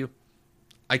honest with you,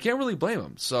 I can't really blame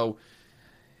him. So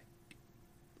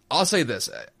I'll say this.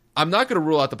 I'm not going to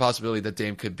rule out the possibility that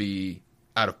Dame could be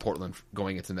out of Portland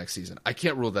going into next season. I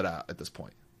can't rule that out at this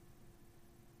point.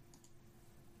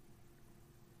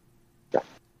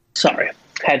 Sorry,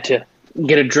 had to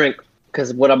get a drink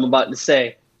because what I'm about to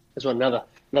say is another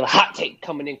hot take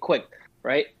coming in quick,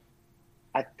 right?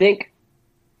 I think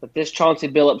that this Chauncey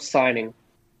Billups signing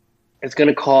is going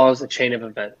to cause a chain of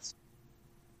events.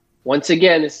 Once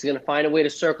again, this is going to find a way to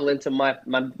circle into my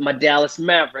Dallas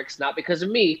Mavericks, not because of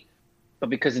me, but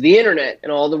because of the internet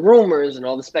and all the rumors and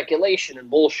all the speculation and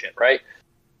bullshit, right?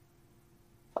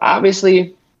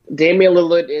 Obviously, Damian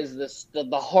Lillard is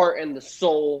the heart and the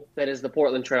soul that is the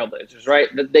Portland Trailblazers, right?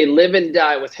 That they live and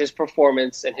die with his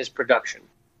performance and his production.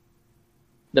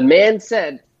 The man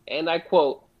said, and I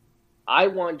quote, "I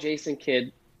want Jason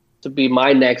Kidd to be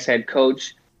my next head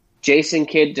coach." Jason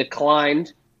Kidd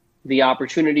declined the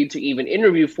opportunity to even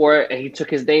interview for it, and he took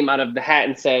his name out of the hat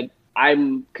and said,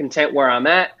 "I'm content where I'm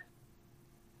at."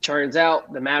 Turns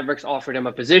out the Mavericks offered him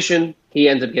a position. He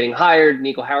ends up getting hired.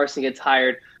 Nico Harrison gets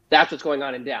hired. That's what's going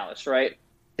on in Dallas, right?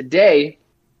 Today,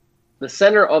 the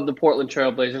center of the Portland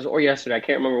Trailblazers, or yesterday, I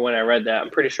can't remember when I read that. I'm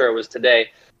pretty sure it was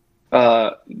today.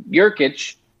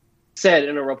 Jurkic said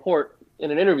in a report,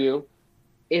 in an interview,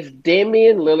 if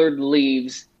Damian Lillard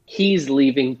leaves, he's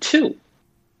leaving too.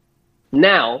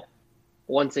 Now,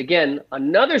 once again,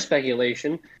 another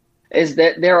speculation is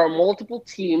that there are multiple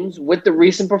teams with the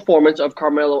recent performance of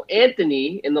Carmelo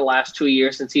Anthony in the last 2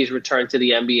 years since he's returned to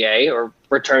the NBA or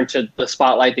returned to the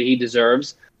spotlight that he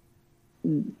deserves,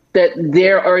 that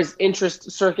there is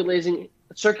interest circulating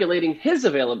his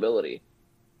availability.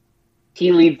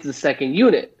 He leads the second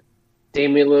unit.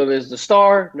 Damian Lillard is the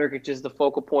star. Nurkic is the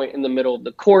focal point in the middle of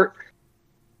the court.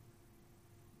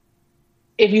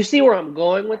 If you see where I'm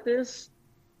going with this,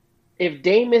 if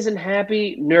Dame isn't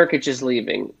happy, Nurkic is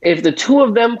leaving. If the two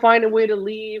of them find a way to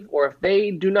leave, or if they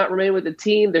do not remain with the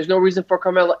team, there's no reason for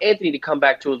Carmelo Anthony to come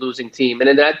back to a losing team. And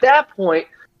then at that point,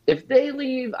 if they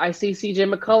leave, I see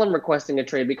CJ McCollum requesting a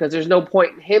trade because there's no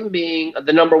point in him being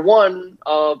the number one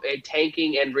of a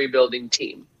tanking and rebuilding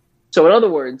team. So in other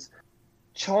words,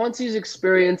 Chauncey's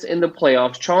experience in the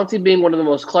playoffs, Chauncey being one of the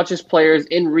most clutchest players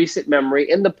in recent memory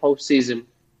in the postseason,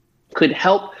 could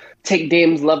help take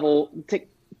Dame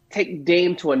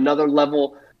to another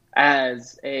level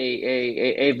as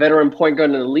a veteran point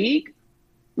guard in the league.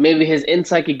 Maybe his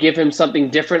insight could give him something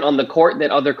different on the court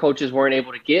that other coaches weren't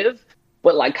able to give.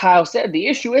 But like Kyle said, the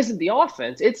issue isn't the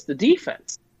offense, it's the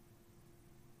defense.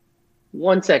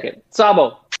 1 second.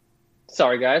 Sabo.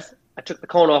 Sorry, guys. I took the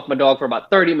cone off my dog for about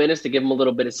 30 minutes to give him a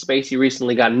little bit of space. He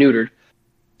recently got neutered.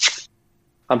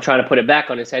 I'm trying to put it back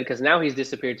on his head because now he's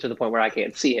disappeared to the point where I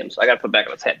can't see him. So I got to put it back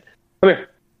on his head. Come here.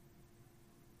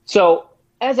 So,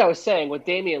 as I was saying, with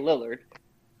Damian Lillard,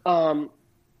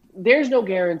 there's no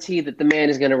guarantee that the man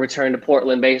is going to return to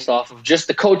Portland based off of just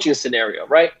the coaching scenario,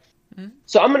 right?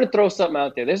 So I'm going to throw something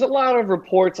out there. There's a lot of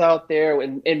reports out there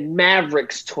in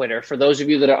Mavericks Twitter, for those of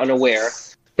you that are unaware,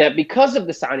 that because of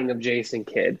the signing of Jason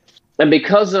Kidd and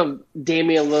because of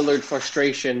Damian Lillard's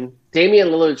frustration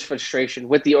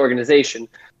with the organization,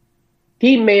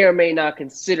 he may or may not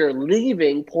consider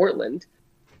leaving Portland.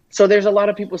 So there's a lot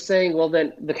of people saying, well,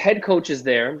 then the head coach is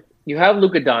there. You have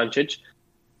Luka Doncic.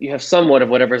 You have somewhat of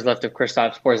whatever's left of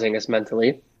Kristaps Porzingis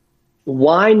mentally.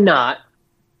 Why not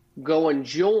go and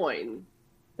join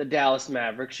the Dallas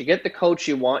Mavericks? You get the coach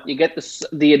you want. You get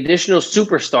the additional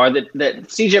superstar that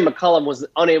CJ McCollum was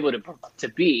unable to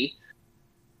be.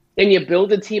 And you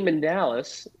build a team in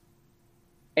Dallas,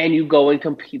 and you go and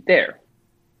compete there.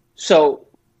 So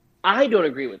I don't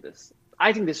agree with this.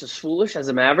 I think this is foolish as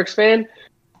a Mavericks fan.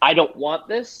 I don't want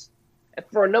this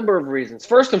for a number of reasons.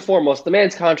 First and foremost, the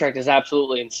man's contract is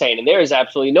absolutely insane, and there is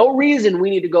absolutely no reason we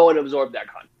need to go and absorb that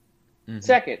contract. Mm-hmm.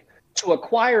 Second, to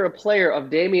acquire a player of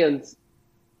Damian's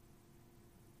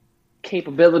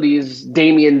capabilities,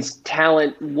 Damian's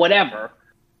talent, whatever,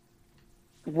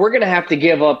 we're going to have to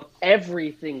give up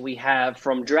everything we have,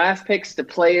 from draft picks to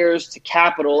players to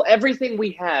capital. Everything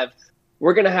we have,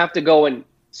 we're going to have to go and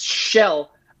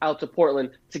shell out to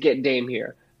Portland to get Dame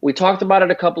here. We talked about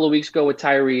it a couple of weeks ago with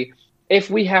Tyree.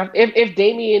 If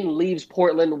Damian leaves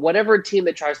Portland, whatever team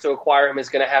that tries to acquire him is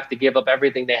going to have to give up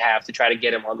everything they have to try to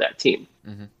get him on that team.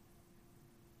 Mm-hmm.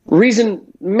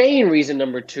 Main reason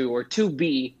number 2, or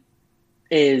 2B,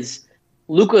 is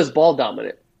Luka is ball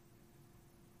dominant.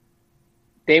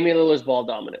 Damian Lillard's ball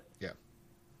dominant. Yeah.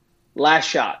 Last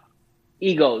shot,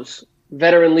 egos,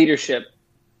 veteran leadership.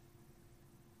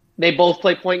 They both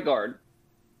play point guard.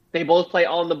 They both play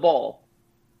on the ball.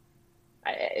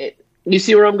 You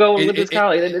see where I'm going with this,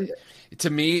 Kyle? To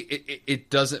me, it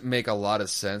doesn't make a lot of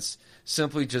sense,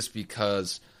 simply just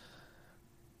because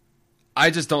I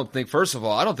just don't think, first of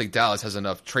all, I don't think Dallas has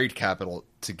enough trade capital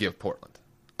to give Portland.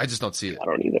 I just don't see it. I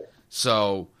don't either.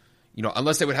 So,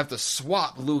 unless they would have to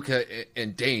swap Luka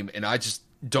and Dame, and I just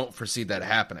don't foresee that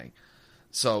happening.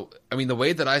 So, the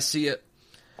way that I see it,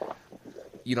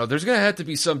 there's going to have to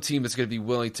be some team that's going to be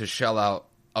willing to shell out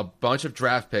a bunch of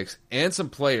draft picks and some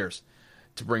players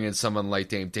to bring in someone like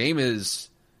Dame. Dame is,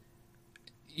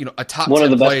 a top 10 one of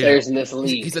the player. Best players in this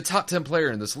league. He's a top 10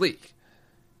 player in this league,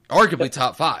 arguably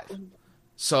top 5.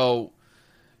 So,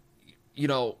 I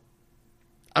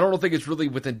don't think it's really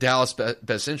within Dallas'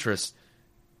 best interest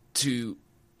to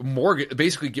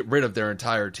basically get rid of their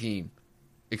entire team,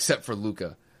 except for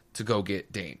Luka, to go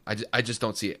get Dame. I just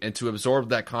don't see it. And to absorb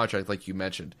that contract, like you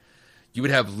mentioned, you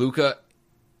would have Luka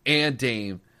and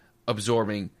Dame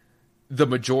absorbing the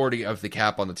majority of the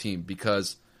cap on the team,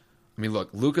 because, look,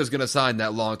 Luka's going to sign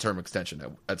that long-term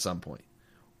extension at some point.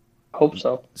 Hope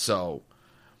so. So,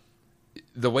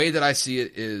 the way that I see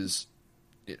it is,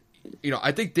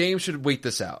 I think Dame should wait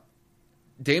this out.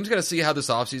 Dame's got to see how this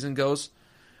offseason goes.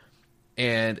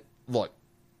 And, look,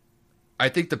 I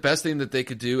think the best thing that they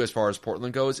could do as far as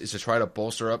Portland goes is to try to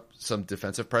bolster up some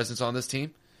defensive presence on this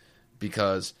team,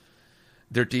 because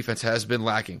their defense has been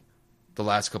lacking the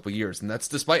last couple of years. And that's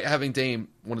despite having Dame,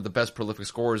 one of the best prolific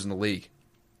scorers in the league.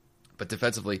 But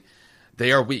defensively,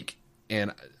 they are weak.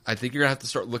 And I think you're going to have to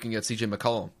start looking at CJ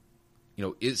McCollum.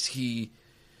 Is he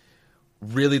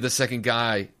really the second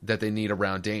guy that they need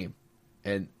around Dame?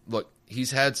 And look,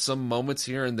 he's had some moments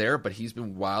here and there, but he's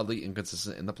been wildly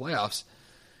inconsistent in the playoffs.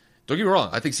 Don't get me wrong.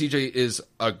 I think CJ is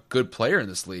a good player in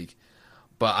this league,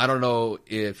 but I don't know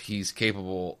if he's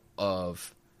capable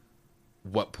of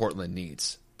what Portland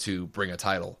needs to bring a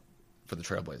title for the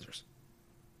Trailblazers.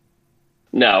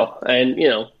 No, and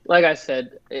like I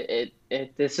said,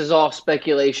 this is all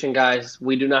speculation, guys.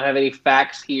 We do not have any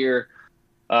facts here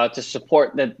to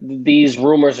support that these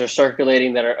rumors are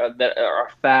circulating that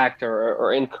are fact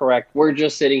or incorrect. We're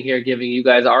just sitting here giving you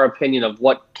guys our opinion of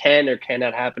what can or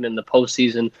cannot happen in the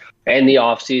postseason and the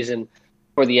offseason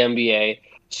for the NBA.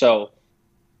 So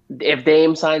if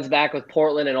Dame signs back with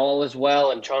Portland and all is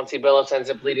well, and Chauncey Billups ends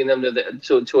up leading them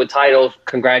to a title,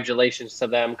 congratulations to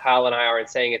them. Kyle and I aren't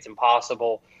saying it's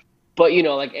impossible. But,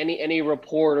 like any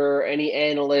reporter, any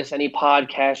analyst, any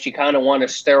podcast, you kind of want to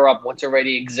stir up what's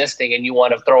already existing, and you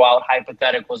want to throw out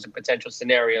hypotheticals and potential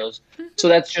scenarios. So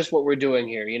that's just what we're doing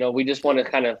here. We just want to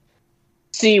kind of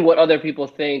see what other people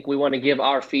think. We want to give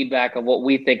our feedback of what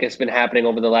we think has been happening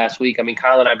over the last week.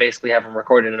 Kyle and I basically haven't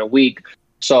recorded in a week.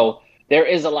 So there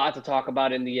is a lot to talk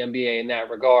about in the NBA in that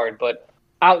regard. But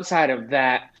outside of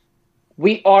that,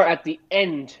 we are at the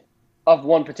end of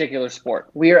one particular sport.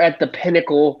 We are at the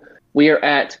pinnacle. We are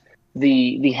at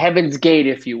the Heaven's Gate,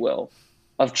 if you will,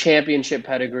 of championship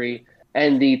pedigree.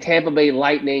 And the Tampa Bay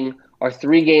Lightning are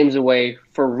 3 games away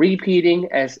for repeating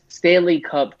as Stanley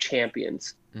Cup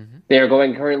champions. Mm-hmm. They are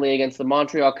going currently against the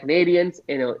Montreal Canadiens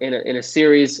in a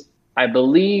series. I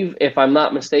believe, if I'm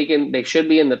not mistaken, they should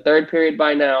be in the third period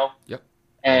by now. Yep.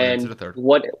 Into the And third.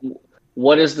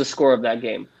 what is the score of that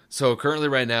game? So currently,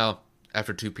 right now,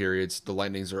 after 2 periods, the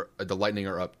Lightning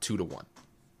are up 2-1.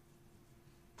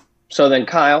 So then,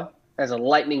 Kyle, as a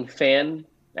Lightning fan,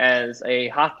 as a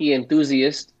hockey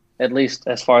enthusiast, at least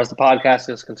as far as the podcast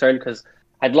is concerned, because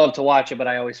I'd love to watch it, but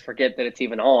I always forget that it's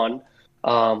even on. I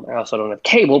also don't have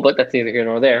cable, but that's neither here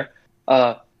nor there.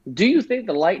 Do you think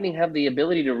the Lightning have the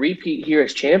ability to repeat here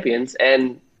as champions,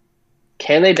 and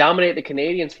can they dominate the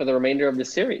Canadiens for the remainder of the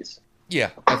series? Yeah,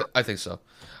 I think so.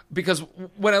 Because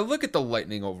when I look at the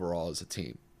Lightning overall as a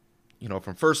team,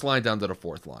 from first line down to the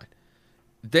fourth line,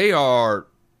 they are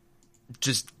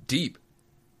just deep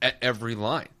at every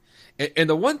line. And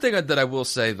the one thing that I will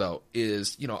say, though,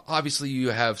 is, obviously you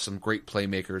have some great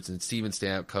playmakers in Steven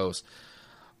Stamkos,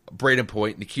 Braden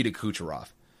Point, Nikita Kucherov.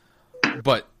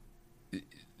 But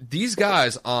these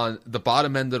guys on the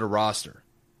bottom end of the roster,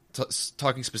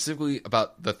 talking specifically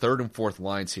about the third and fourth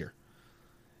lines here,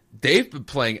 they've been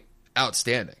playing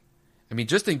outstanding. I mean,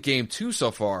 just in Game 2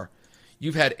 so far,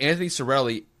 you've had Anthony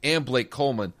Cirelli and Blake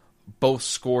Coleman both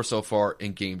score so far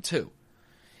in Game 2.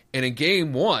 And in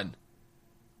Game 1,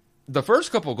 the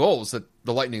first couple goals that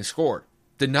the Lightning scored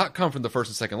did not come from the first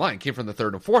and second line. It came from the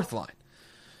third and fourth line.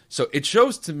 So it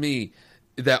shows to me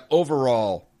that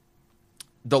overall,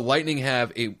 the Lightning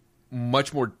have a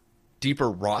much more deeper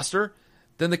roster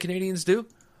than the Canadiens do.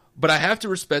 But I have to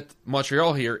respect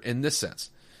Montreal here in this sense,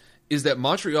 is that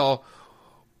Montreal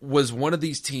was one of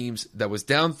these teams that was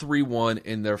down 3-1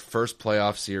 in their first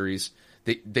playoff series.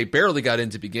 They barely got in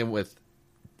to begin with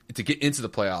to get into the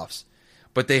playoffs,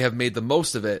 but they have made the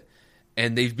most of it,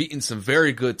 and they've beaten some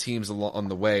very good teams along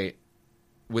the way,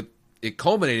 with it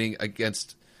culminating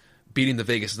against beating the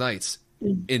Vegas Knights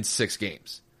in 6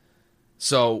 games.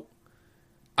 So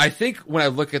I think when I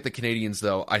look at the Canadiens,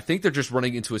 though, I think they're just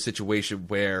running into a situation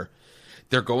where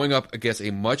they're going up against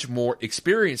a much more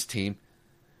experienced team,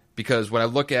 because when I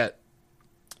look at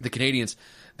the Canadiens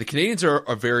are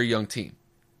a very young team,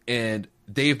 and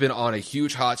they've been on a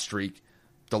huge hot streak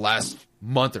the last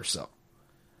month or so.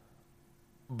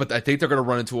 But I think they're going to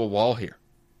run into a wall here.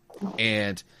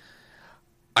 And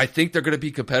I think they're going to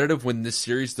be competitive when this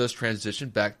series does transition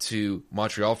back to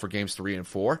Montreal for games 3 and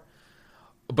 4.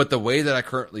 But the way that I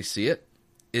currently see it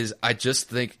is I just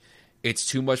think it's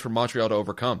too much for Montreal to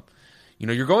overcome.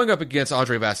 You're going up against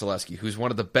Andrei Vasilevsky, who's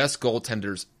one of the best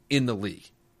goaltenders in the league.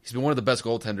 He's been one of the best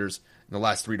goaltenders in the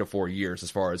last 3 to 4 years,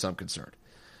 as far as I'm concerned.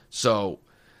 So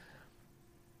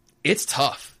it's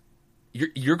tough.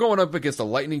 You're going up against a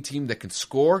Lightning team that can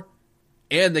score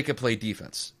and they can play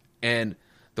defense. And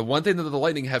the one thing that the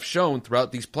Lightning have shown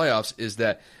throughout these playoffs is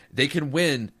that they can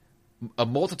win a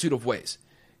multitude of ways.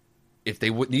 If they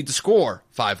would need to score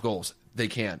 5 goals, they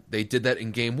can. They did that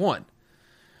in Game 1.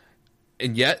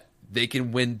 And yet, they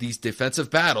can win these defensive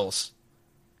battles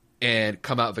and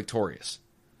come out victorious.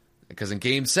 Because in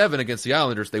Game 7 against the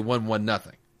Islanders, they won 1-0.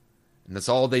 And that's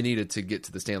all they needed to get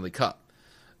to the Stanley Cup.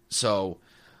 So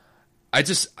I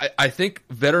think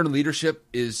veteran leadership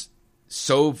is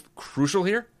so crucial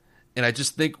here. And I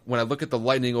just think when I look at the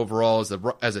Lightning overall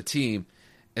as a team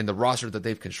and the roster that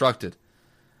they've constructed,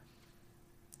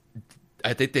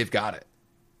 I think they've got it.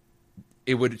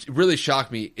 It would really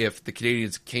shock me if the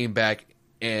Canadiens came back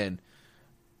and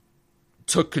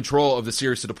took control of the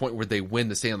series to the point where they win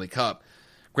the Stanley Cup.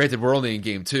 Granted, we're only in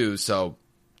Game 2, so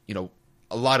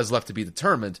a lot is left to be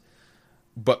determined.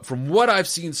 But from what I've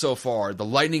seen so far, the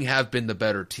Lightning have been the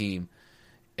better team,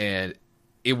 and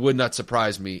it would not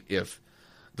surprise me if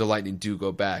the Lightning do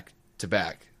go back to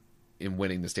back in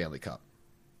winning the Stanley Cup.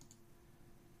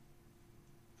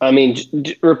 I mean,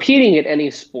 repeating in any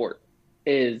sport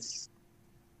is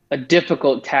a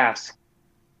difficult task,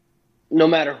 no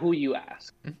matter who you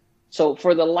ask. Mm-hmm. So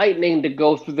for the Lightning to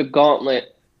go through the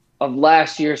gauntlet of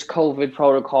last year's COVID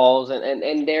protocols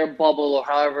and their bubble, or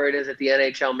however it is that the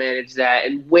NHL managed that,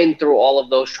 and win through all of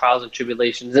those trials and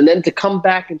tribulations, and then to come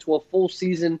back into a full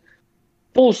season,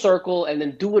 full circle, and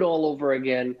then do it all over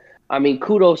again. I mean,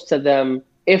 kudos to them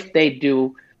if they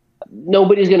do.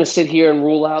 Nobody's going to sit here and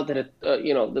rule out that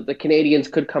that the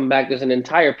Canadiens could come back. There's an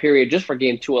entire period just for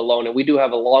Game 2 alone, and we do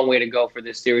have a long way to go for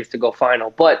this series to go final.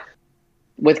 But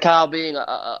with Kyle being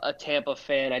a Tampa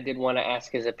fan, I did want to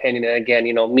ask his opinion. And again,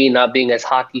 me not being as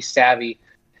hockey savvy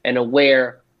and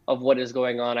aware of what is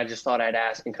going on, I just thought I'd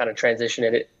ask and kind of transition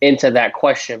it into that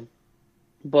question.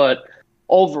 But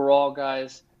overall,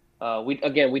 guys,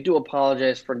 We do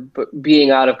apologize for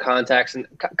being out of contact and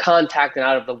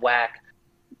out of the whack.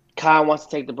 Kyle wants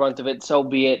to take the brunt of it, so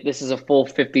be it. This is a full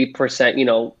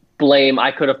 50%, blame.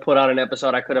 I could have put out an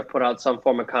episode. I could have put out some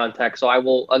form of contact. So I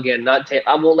will, again,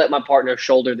 I won't let my partner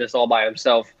shoulder this all by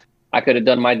himself. I could have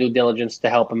done my due diligence to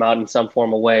help him out in some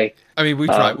form of way. I mean, we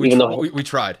tried. We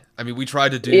tried. I mean, we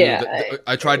tried to do. Yeah,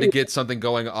 I tried to get something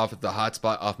going off of the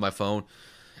hotspot off my phone.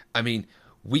 I mean,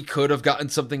 we could have gotten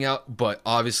something out, but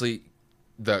obviously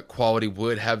the quality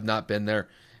would have not been there.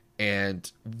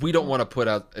 And we don't want to put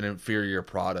out an inferior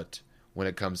product when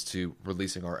it comes to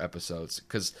releasing our episodes,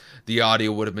 because the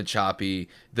audio would have been choppy,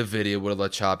 the video would have been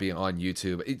choppy on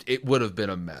YouTube. It would have been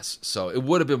a mess. So it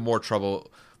would have been more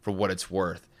trouble for what it's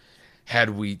worth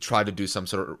had we tried to do some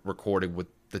sort of recording with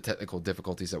the technical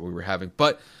difficulties that we were having.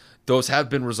 But those have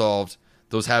been resolved.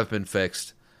 Those have been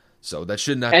fixed. So that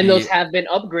should not be... And those have been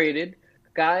upgraded.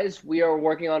 Guys, we are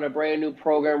working on a brand new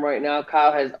program right now.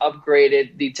 Kyle has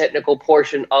upgraded the technical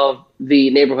portion of the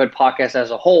Neighborhood Podcast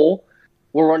as a whole.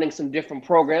 We're running some different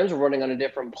programs. We're running on a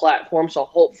different platform. So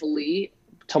hopefully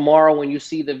tomorrow when you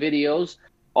see the videos,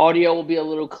 audio will be a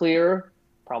little clearer.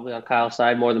 Probably on Kyle's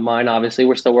side more than mine, obviously.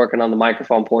 We're still working on the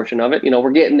microphone portion of it.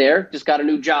 We're getting there. Just got a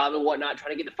new job and whatnot,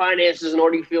 trying to get the finances in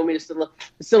order. You feel me? It's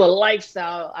still a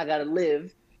lifestyle I got to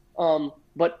live.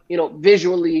 But,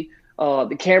 visually,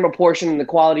 the camera portion and the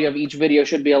quality of each video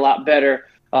should be a lot better.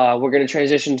 We're going to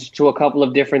transition to a couple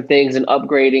of different things and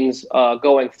upgradings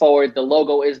going forward. The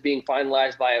logo is being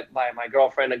finalized by my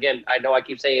girlfriend. Again, I know I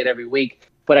keep saying it every week,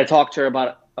 but I talk to her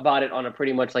about it on a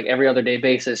pretty much like every other day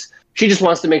basis. She just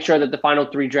wants to make sure that the final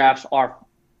 3 drafts are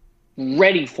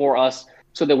ready for us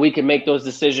so that we can make those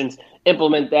decisions,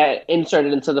 implement that, insert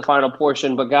it into the final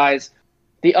portion. But guys,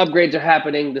 the upgrades are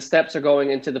happening. The steps are going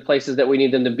into the places that we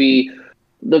need them to be.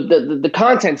 The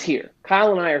content's here.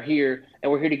 Kyle and I are here,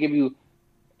 and we're here to give you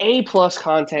A+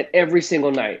 content every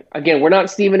single night. Again, we're not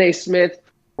Stephen A. Smith.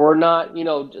 We're not,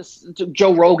 just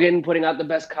Joe Rogan putting out the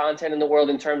best content in the world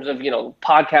in terms of,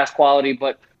 podcast quality,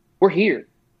 but we're here.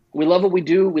 We love what we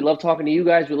do. We love talking to you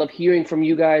guys. We love hearing from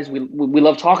you guys. We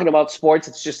love talking about sports.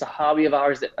 It's just a hobby of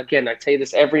ours that, again, I say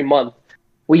this every month.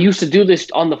 We used to do this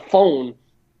on the phone,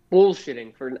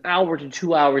 bullshitting for an hour to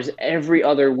 2 hours every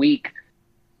other week.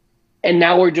 And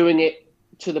now we're doing it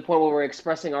to the point where we're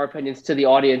expressing our opinions to the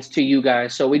audience, to you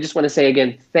guys. So we just want to say,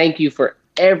 again, thank you for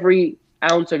every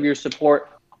ounce of your support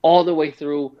all the way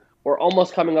through. We're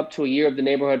almost coming up to a year of the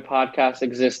Neighborhood Podcast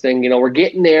existing. We're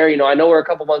getting there. I know we're a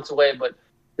couple months away, but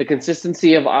the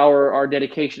consistency of our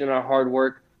dedication and our hard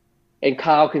work, and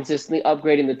Kyle consistently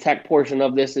upgrading the tech portion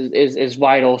of this is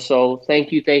vital. So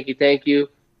thank you.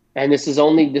 And this is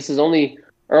only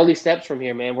early steps from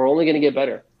here, man. We're only going to get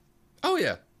better. Oh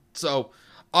yeah. So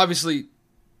obviously,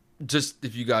 just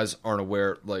if you guys aren't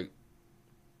aware, like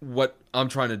what I'm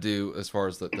trying to do as far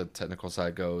as the technical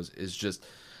side goes is just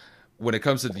when it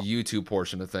comes to the YouTube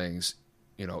portion of things,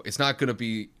 it's not going to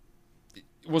be,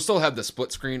 we'll still have the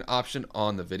split screen option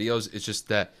on the videos. It's just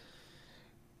that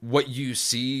what you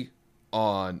see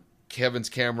on Kevin's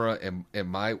camera and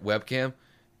my webcam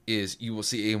is you will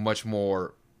see a much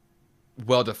more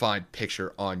well-defined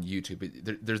picture on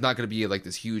YouTube. There's not going to be like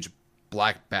this huge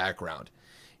black background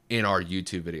in our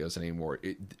YouTube videos anymore.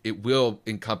 It will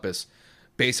encompass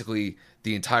basically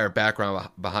the entire background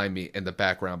behind me and the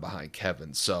background behind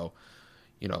Kevin. So,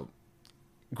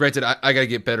 granted, I got to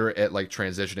get better at like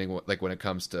transitioning, like when it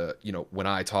comes to, when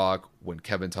I talk, when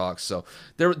Kevin talks. So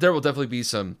there will definitely be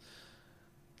some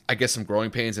growing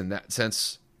pains in that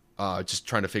sense. Just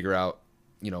trying to figure out,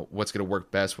 what's going to work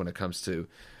best when it comes to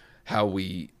how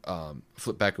we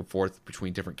flip back and forth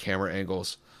between different camera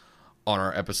angles on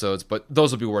our episodes. But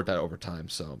those will be worked out over time.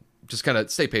 So just kind of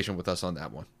stay patient with us on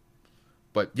that one.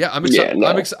 But yeah, I'm excited.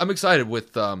 Yeah, no. I'm excited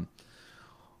with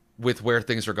where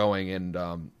things are going,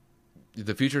 and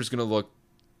the future is going to look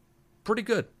pretty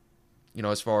good.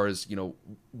 As far as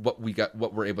what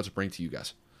we're able to bring to you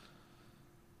guys.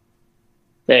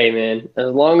 Hey man,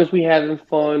 as long as we having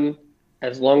fun,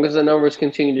 as long as the numbers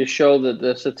continue to show that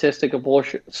the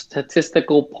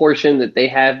statistical portion that they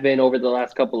have been over the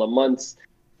last couple of months,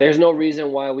 there's no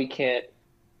reason why we can't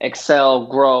excel,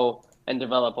 grow, and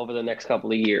develop over the next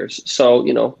couple of years.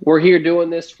 So, we're here doing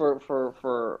this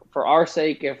for our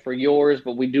sake and for yours,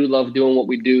 but we do love doing what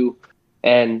we do.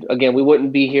 And again, we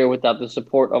wouldn't be here without the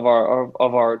support of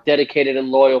our dedicated and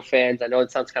loyal fans. I know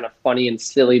it sounds kind of funny and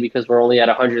silly because we're only at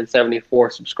 174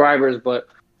 subscribers, but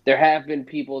there have been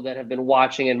people that have been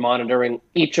watching and monitoring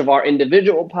each of our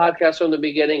individual podcasts from the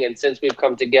beginning and since we've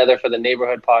come together for the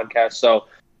Neighborhood Podcast. So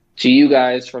to you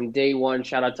guys from day one,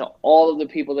 shout out to all of the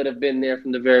people that have been there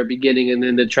from the very beginning and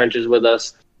in the trenches with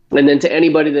us. And then to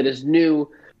anybody that is new,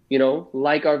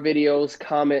 like our videos,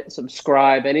 comment,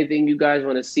 subscribe, anything you guys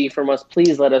want to see from us,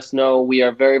 please let us know. We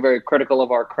are very, very critical of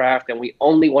our craft, and we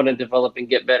only want to develop and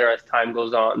get better as time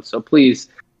goes on. So please,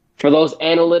 for those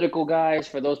analytical guys,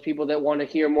 for those people that want to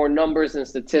hear more numbers and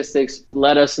statistics,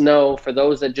 let us know. For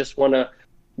those that just want to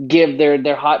give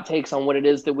their hot takes on what it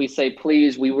is that we say,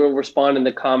 please, we will respond in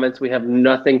the comments. We have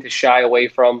nothing to shy away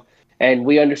from. And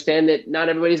we understand that not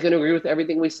everybody's going to agree with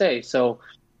everything we say. So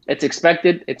it's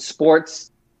expected. It's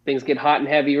sports. Things get hot and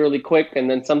heavy really quick, and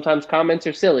then sometimes comments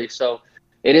are silly. So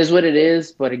it is what it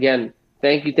is. But again,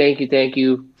 thank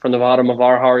you from the bottom of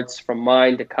our hearts, from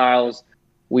mine to Kyle's.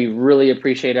 We really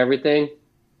appreciate everything,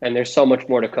 and there's so much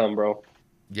more to come, bro.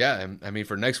 Yeah, I mean,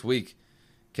 for next week,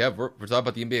 Kev, we're talking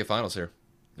about the NBA Finals here.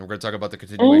 And we're going to talk about the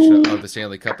continuation of the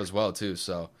Stanley Cup as well, too.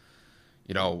 So,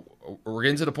 we're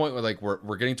getting to the point where,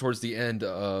 we're getting towards the end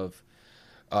of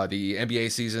the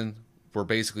NBA season. We're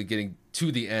basically getting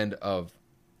to the end of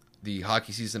the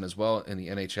hockey season as well in the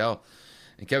NHL.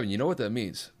 And Kevin, you know what that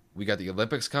means? We got the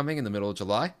Olympics coming in the middle of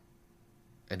July,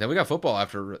 and then we got football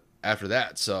after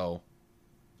that. So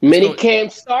mini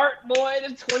camp start, boy,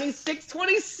 the 26th,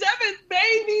 27th,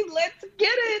 baby. Let's get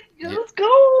it. Let's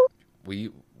go. We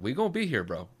gonna be here,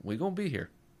 bro. We gonna be here.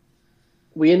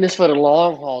 We in this for the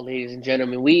long haul, ladies and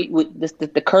gentlemen.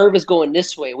 The curve is going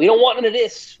this way. We don't want none of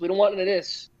this.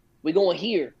 We going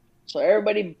here. So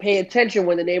everybody pay attention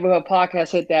when the Neighborhood Podcast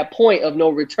hit that point of no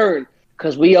return,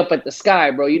 because we up at the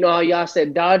sky, bro. You know how y'all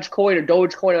said Dogecoin or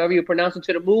Dogecoin, however you pronounce it,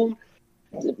 to the moon?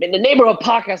 And the Neighborhood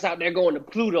Podcast out there going to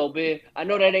Pluto, man. I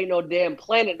know that ain't no damn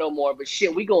planet no more, but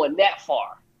shit, we going that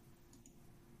far.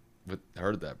 But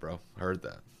heard that, bro. Heard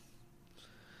that.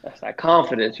 That's that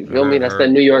confidence, you feel me? That's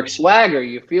that New York swagger,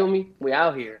 you feel me? We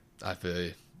out here. I feel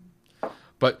you.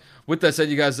 But with that said,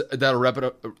 you guys, that'll wrap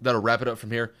it up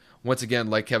from here. Once again,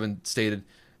 like Kevin stated,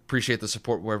 appreciate the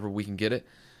support wherever we can get it.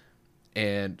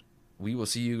 And we will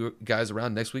see you guys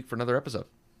around next week for another episode.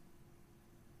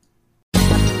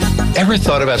 Ever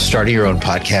thought about starting your own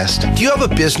podcast? Do you have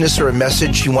a business or a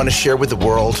message you want to share with the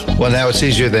world? Well, now it's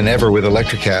easier than ever with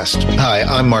Electricast. Hi,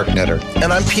 I'm Mark Netter.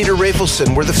 And I'm Peter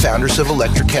Rafelson. We're the founders of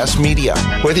Electricast Media.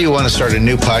 Whether you want to start a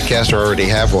new podcast or already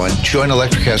have one, join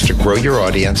Electricast to grow your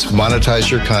audience,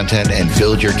 monetize your content, and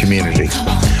build your community.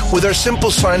 With our simple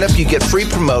sign-up, you get free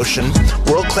promotion,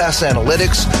 world-class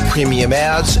analytics, premium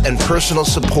ads, and personal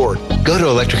support. Go to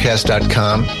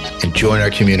electricast.com and join our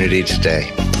community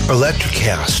today.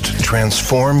 Electricast.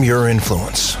 Transform your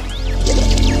influence.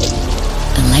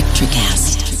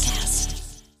 Electricast.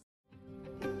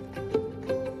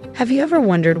 Have you ever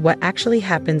wondered what actually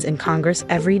happens in Congress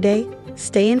every day?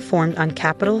 Stay informed on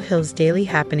Capitol Hill's daily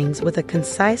happenings with a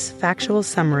concise, factual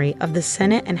summary of the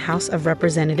Senate and House of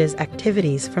Representatives'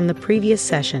 activities from the previous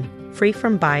session, free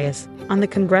from bias, on the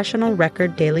Congressional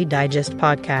Record Daily Digest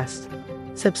podcast.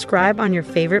 Subscribe on your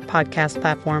favorite podcast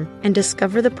platform and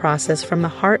discover the process from the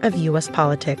heart of U.S.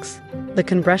 politics. The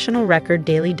Congressional Record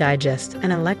Daily Digest,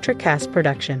 an Electricast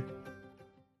production.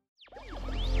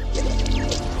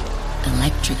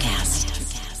 Electricast.